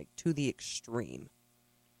trip, like to the extreme.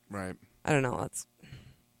 Right. I don't know.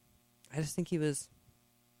 I just think he was,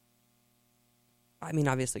 I mean,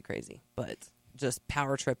 obviously crazy, but just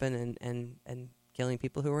power tripping and killing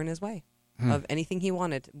people who were in his way of anything he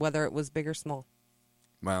wanted, whether it was big or small.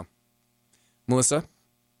 Wow. Melissa?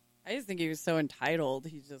 I just think he was so entitled.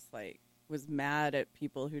 He just was mad at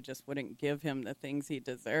people who just wouldn't give him the things he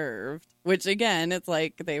deserved. Which again, it's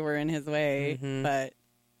like they were in his way, but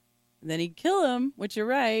then he'd kill him, which you're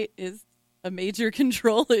right, is a major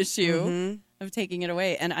control issue of taking it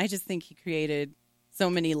away. And I just think he created so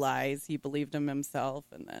many lies. He believed them himself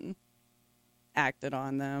and then acted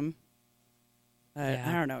on them. But Yeah.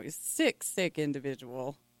 I don't know. He's a sick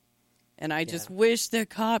individual. And I just wish the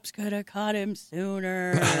cops could have caught him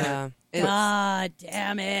sooner. Yeah. God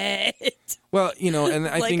damn it. Well, you know, and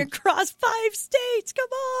I like think across 5 states. Come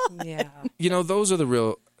on. Yeah. you know, those are the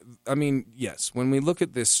real. I mean, yes, when we look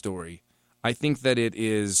at this story, I think that it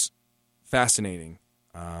is fascinating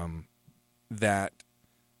that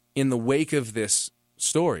in the wake of this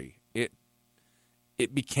story, it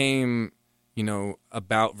became, you know,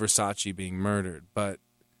 about Versace being murdered. But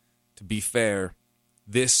to be fair,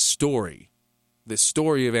 this story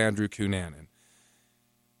of Andrew Cunanan,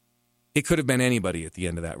 it could have been anybody at the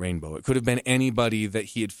end of that rainbow. It could have been anybody that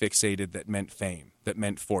he had fixated that meant fame, that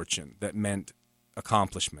meant fortune, that meant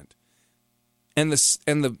accomplishment. And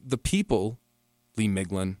the people Lee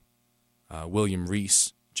Miglin, William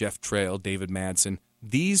Reese, Jeff Trail, David Madsen.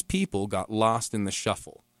 These people got lost in the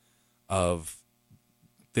shuffle of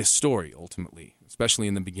this story, ultimately, especially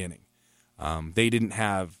in the beginning. They didn't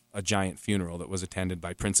have a giant funeral that was attended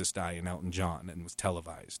by Princess Di and Elton John and was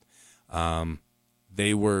televised.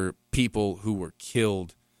 They were people who were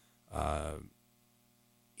killed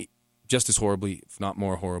just as horribly, if not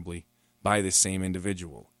more horribly, by this same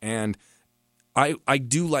individual. And I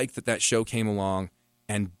do like that show came along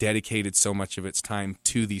and dedicated so much of its time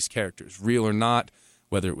to these characters, real or not,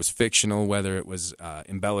 whether it was fictional, whether it was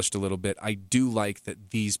embellished a little bit. I do like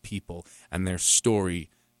that these people and their story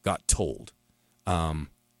got told. And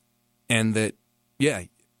that, yeah,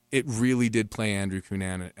 it really did play Andrew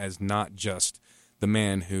Cunanan as not just the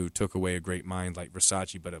man who took away a great mind like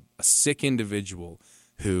Versace, but a sick individual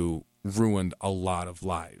who ruined a lot of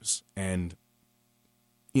lives. And,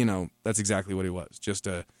 you know, that's exactly what he was. Just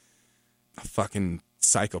a fucking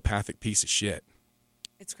psychopathic piece of shit.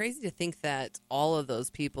 It's crazy to think that all of those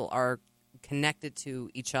people are connected to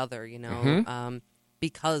each other, you know,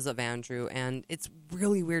 because of Andrew. And it's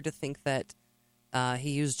really weird to think that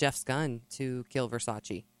he used Jeff's gun to kill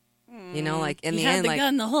Versace. You know, like in the end, like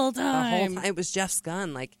gun the whole time. it was Jeff's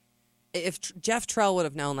gun. Like if Jeff Trell would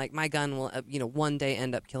have known, like my gun will, one day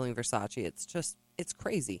end up killing Versace. It's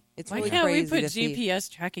crazy. It's Why really can't we crazy put to see. GPS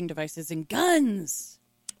tracking devices in guns?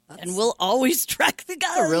 And we'll always track the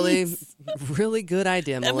guns. That's a really, really good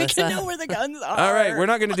idea, and we Melissa. can know where the guns are. All right, we're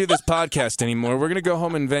not going to do this podcast anymore. We're going to go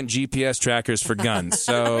home and invent GPS trackers for guns.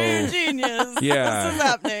 So, We're genius. Yeah. This is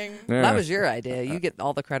happening. yeah. That was your idea. You get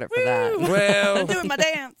all the credit for that. Well, I'm doing my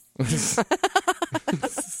dance.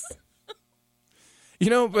 you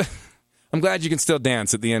know, but I'm glad you can still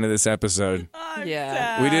dance at the end of this episode.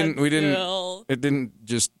 Yeah. We didn't. Still. It didn't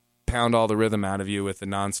just pound all the rhythm out of you with the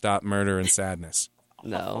nonstop murder and sadness.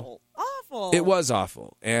 No. Awful. It was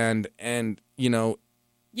awful, and you know,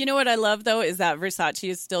 You know what I love, though, is that Versace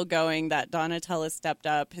is still going, that Donatella stepped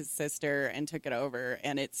up, his sister, and took it over,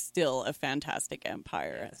 and it's still a fantastic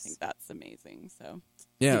empire. I think that's amazing. So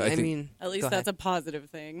yeah, I I think mean, at least go that's ahead. a positive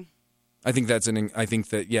thing. I think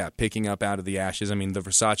that picking up out of the ashes. I mean, the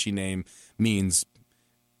Versace name means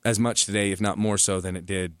as much today, if not more so, than it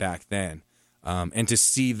did back then. And to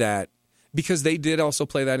see that, because they did also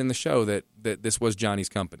play that in the show, that this was Johnny's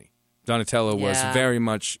company. Donatello was Yeah. very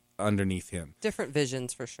much underneath him. Different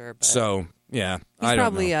visions for sure. But So yeah, he's I don't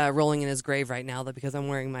probably know. rolling in his grave right now, though, because I'm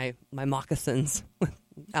wearing my moccasins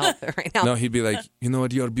out there right now. No, he'd be like, you know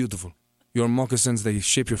what? You're beautiful. Your moccasins, they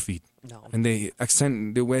shape your feet. No. And they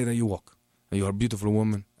accent the way that you walk. And you're a beautiful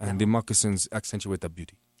woman, and the moccasins accentuate that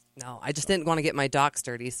beauty. No, I just didn't want to get my docks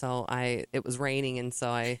dirty, so it was raining, and so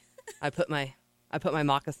I put my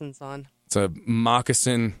moccasins on. It's a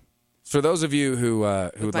moccasin. For those of you who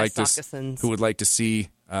would my like to sockasins. who would like to see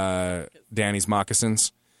Danny's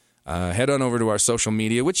moccasins, head on over to our social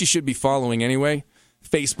media, which you should be following anyway: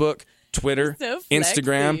 Facebook, Twitter, So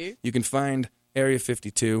Instagram. flexy. You can find Area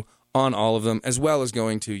 52 on all of them, as well as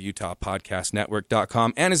going to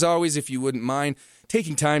UtahPodcastNetwork.com. And as always, if you wouldn't mind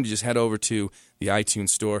taking time to just head over to the iTunes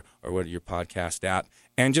store or what your podcast app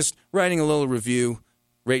and just writing a little review,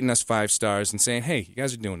 rating us 5 stars, and saying, hey, you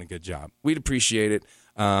guys are doing a good job. We'd appreciate it.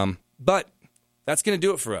 But that's going to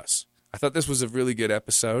do it for us. I thought this was a really good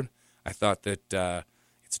episode. I thought that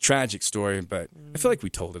it's a tragic story, but I feel like we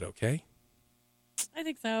told it okay. I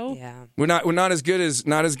think so. Yeah. We're not as good as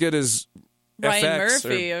Ryan FX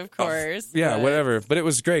Murphy, or- of course. Yeah, but whatever. But it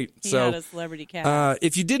was great. He So had a celebrity cast.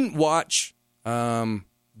 if you didn't watch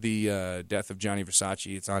the death of Gianni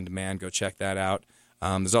Versace, it's on demand. Go check that out.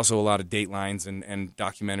 There's also a lot of datelines and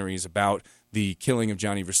documentaries about the killing of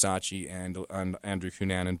Gianni Versace and Andrew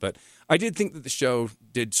Cunanan. But I did think that the show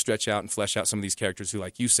did stretch out and flesh out some of these characters who,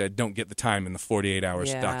 like you said, don't get the time in the 48 hours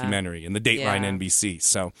Yeah. documentary and the Dateline Yeah. NBC.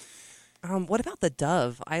 So What about the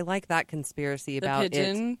dove? I like that conspiracy the about it.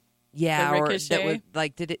 pigeon. Yeah, The or that ricochet?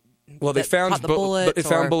 would did it? well, they that found caught the bullet. they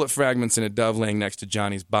found or- bullet fragments in a dove laying next to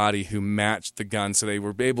Johnny's body, who matched the gun, so they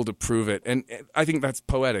were able to prove it. And I think that's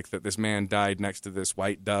poetic that this man died next to this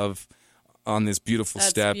white dove on this beautiful That's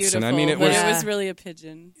steps. beautiful. And I mean, it but was. it was really a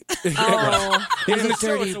pigeon. Oh, In the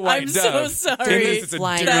show, it's a white I'm dove. so In sorry. this, it's a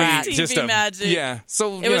Flying dirty, rat. That's just TV a magic. Yeah,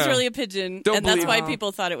 so It was really a pigeon, Don't and that's believe- why Oh.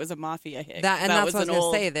 people thought it was a mafia hit. that and that's was what I was an going to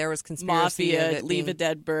old say. There was conspiracy of mafia it leave being- a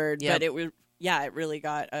dead bird, Yep. but it was it really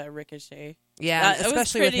got a ricochet. Yeah, It was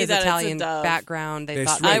especially with pretty his that it's a Italian dove. background. They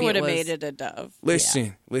That's thought right. I maybe would have was- made it a dove.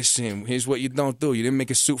 Listen. Here's what you don't do. You didn't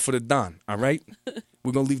make a suit for the Don. All right.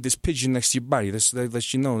 We're gonna leave this pigeon next to your body. That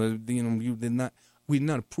lets you know that you did not. We did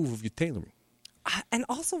not approve of your tailoring. And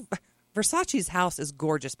also, Versace's house is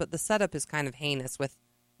gorgeous, but the setup is kind of heinous with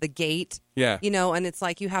the gate. Yeah. And it's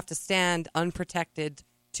like you have to stand unprotected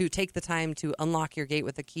to take the time to unlock your gate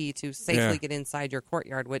with a key to safely get inside your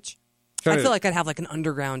courtyard, which I feel like I'd have like an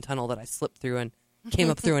underground tunnel that I slipped through and came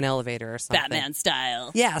up through an elevator or something. Batman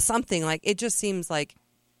style. Yeah, something like it just seems like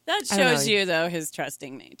That I don't shows know. you, though, his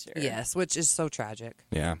trusting nature. yes, which is so tragic.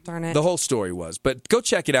 Yeah. Darn it. The whole story was. But go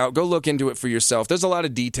check it out. Go look into it for yourself. There's a lot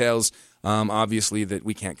of details, obviously, that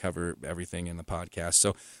we can't cover everything in the podcast.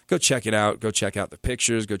 So go check it out. Go check out the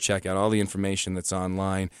pictures. Go check out all the information that's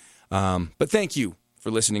online. But thank you for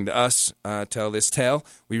listening to us tell this tale.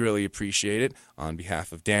 We really appreciate it. On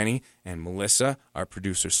behalf of Danny and Melissa, our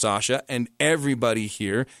producer Sasha, and everybody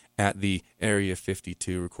here at the Area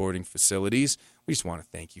 52 recording facilities, we just want to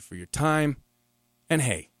thank you for your time. And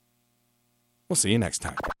hey, we'll see you next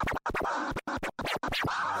time.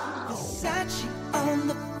 Versace on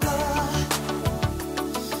the floor.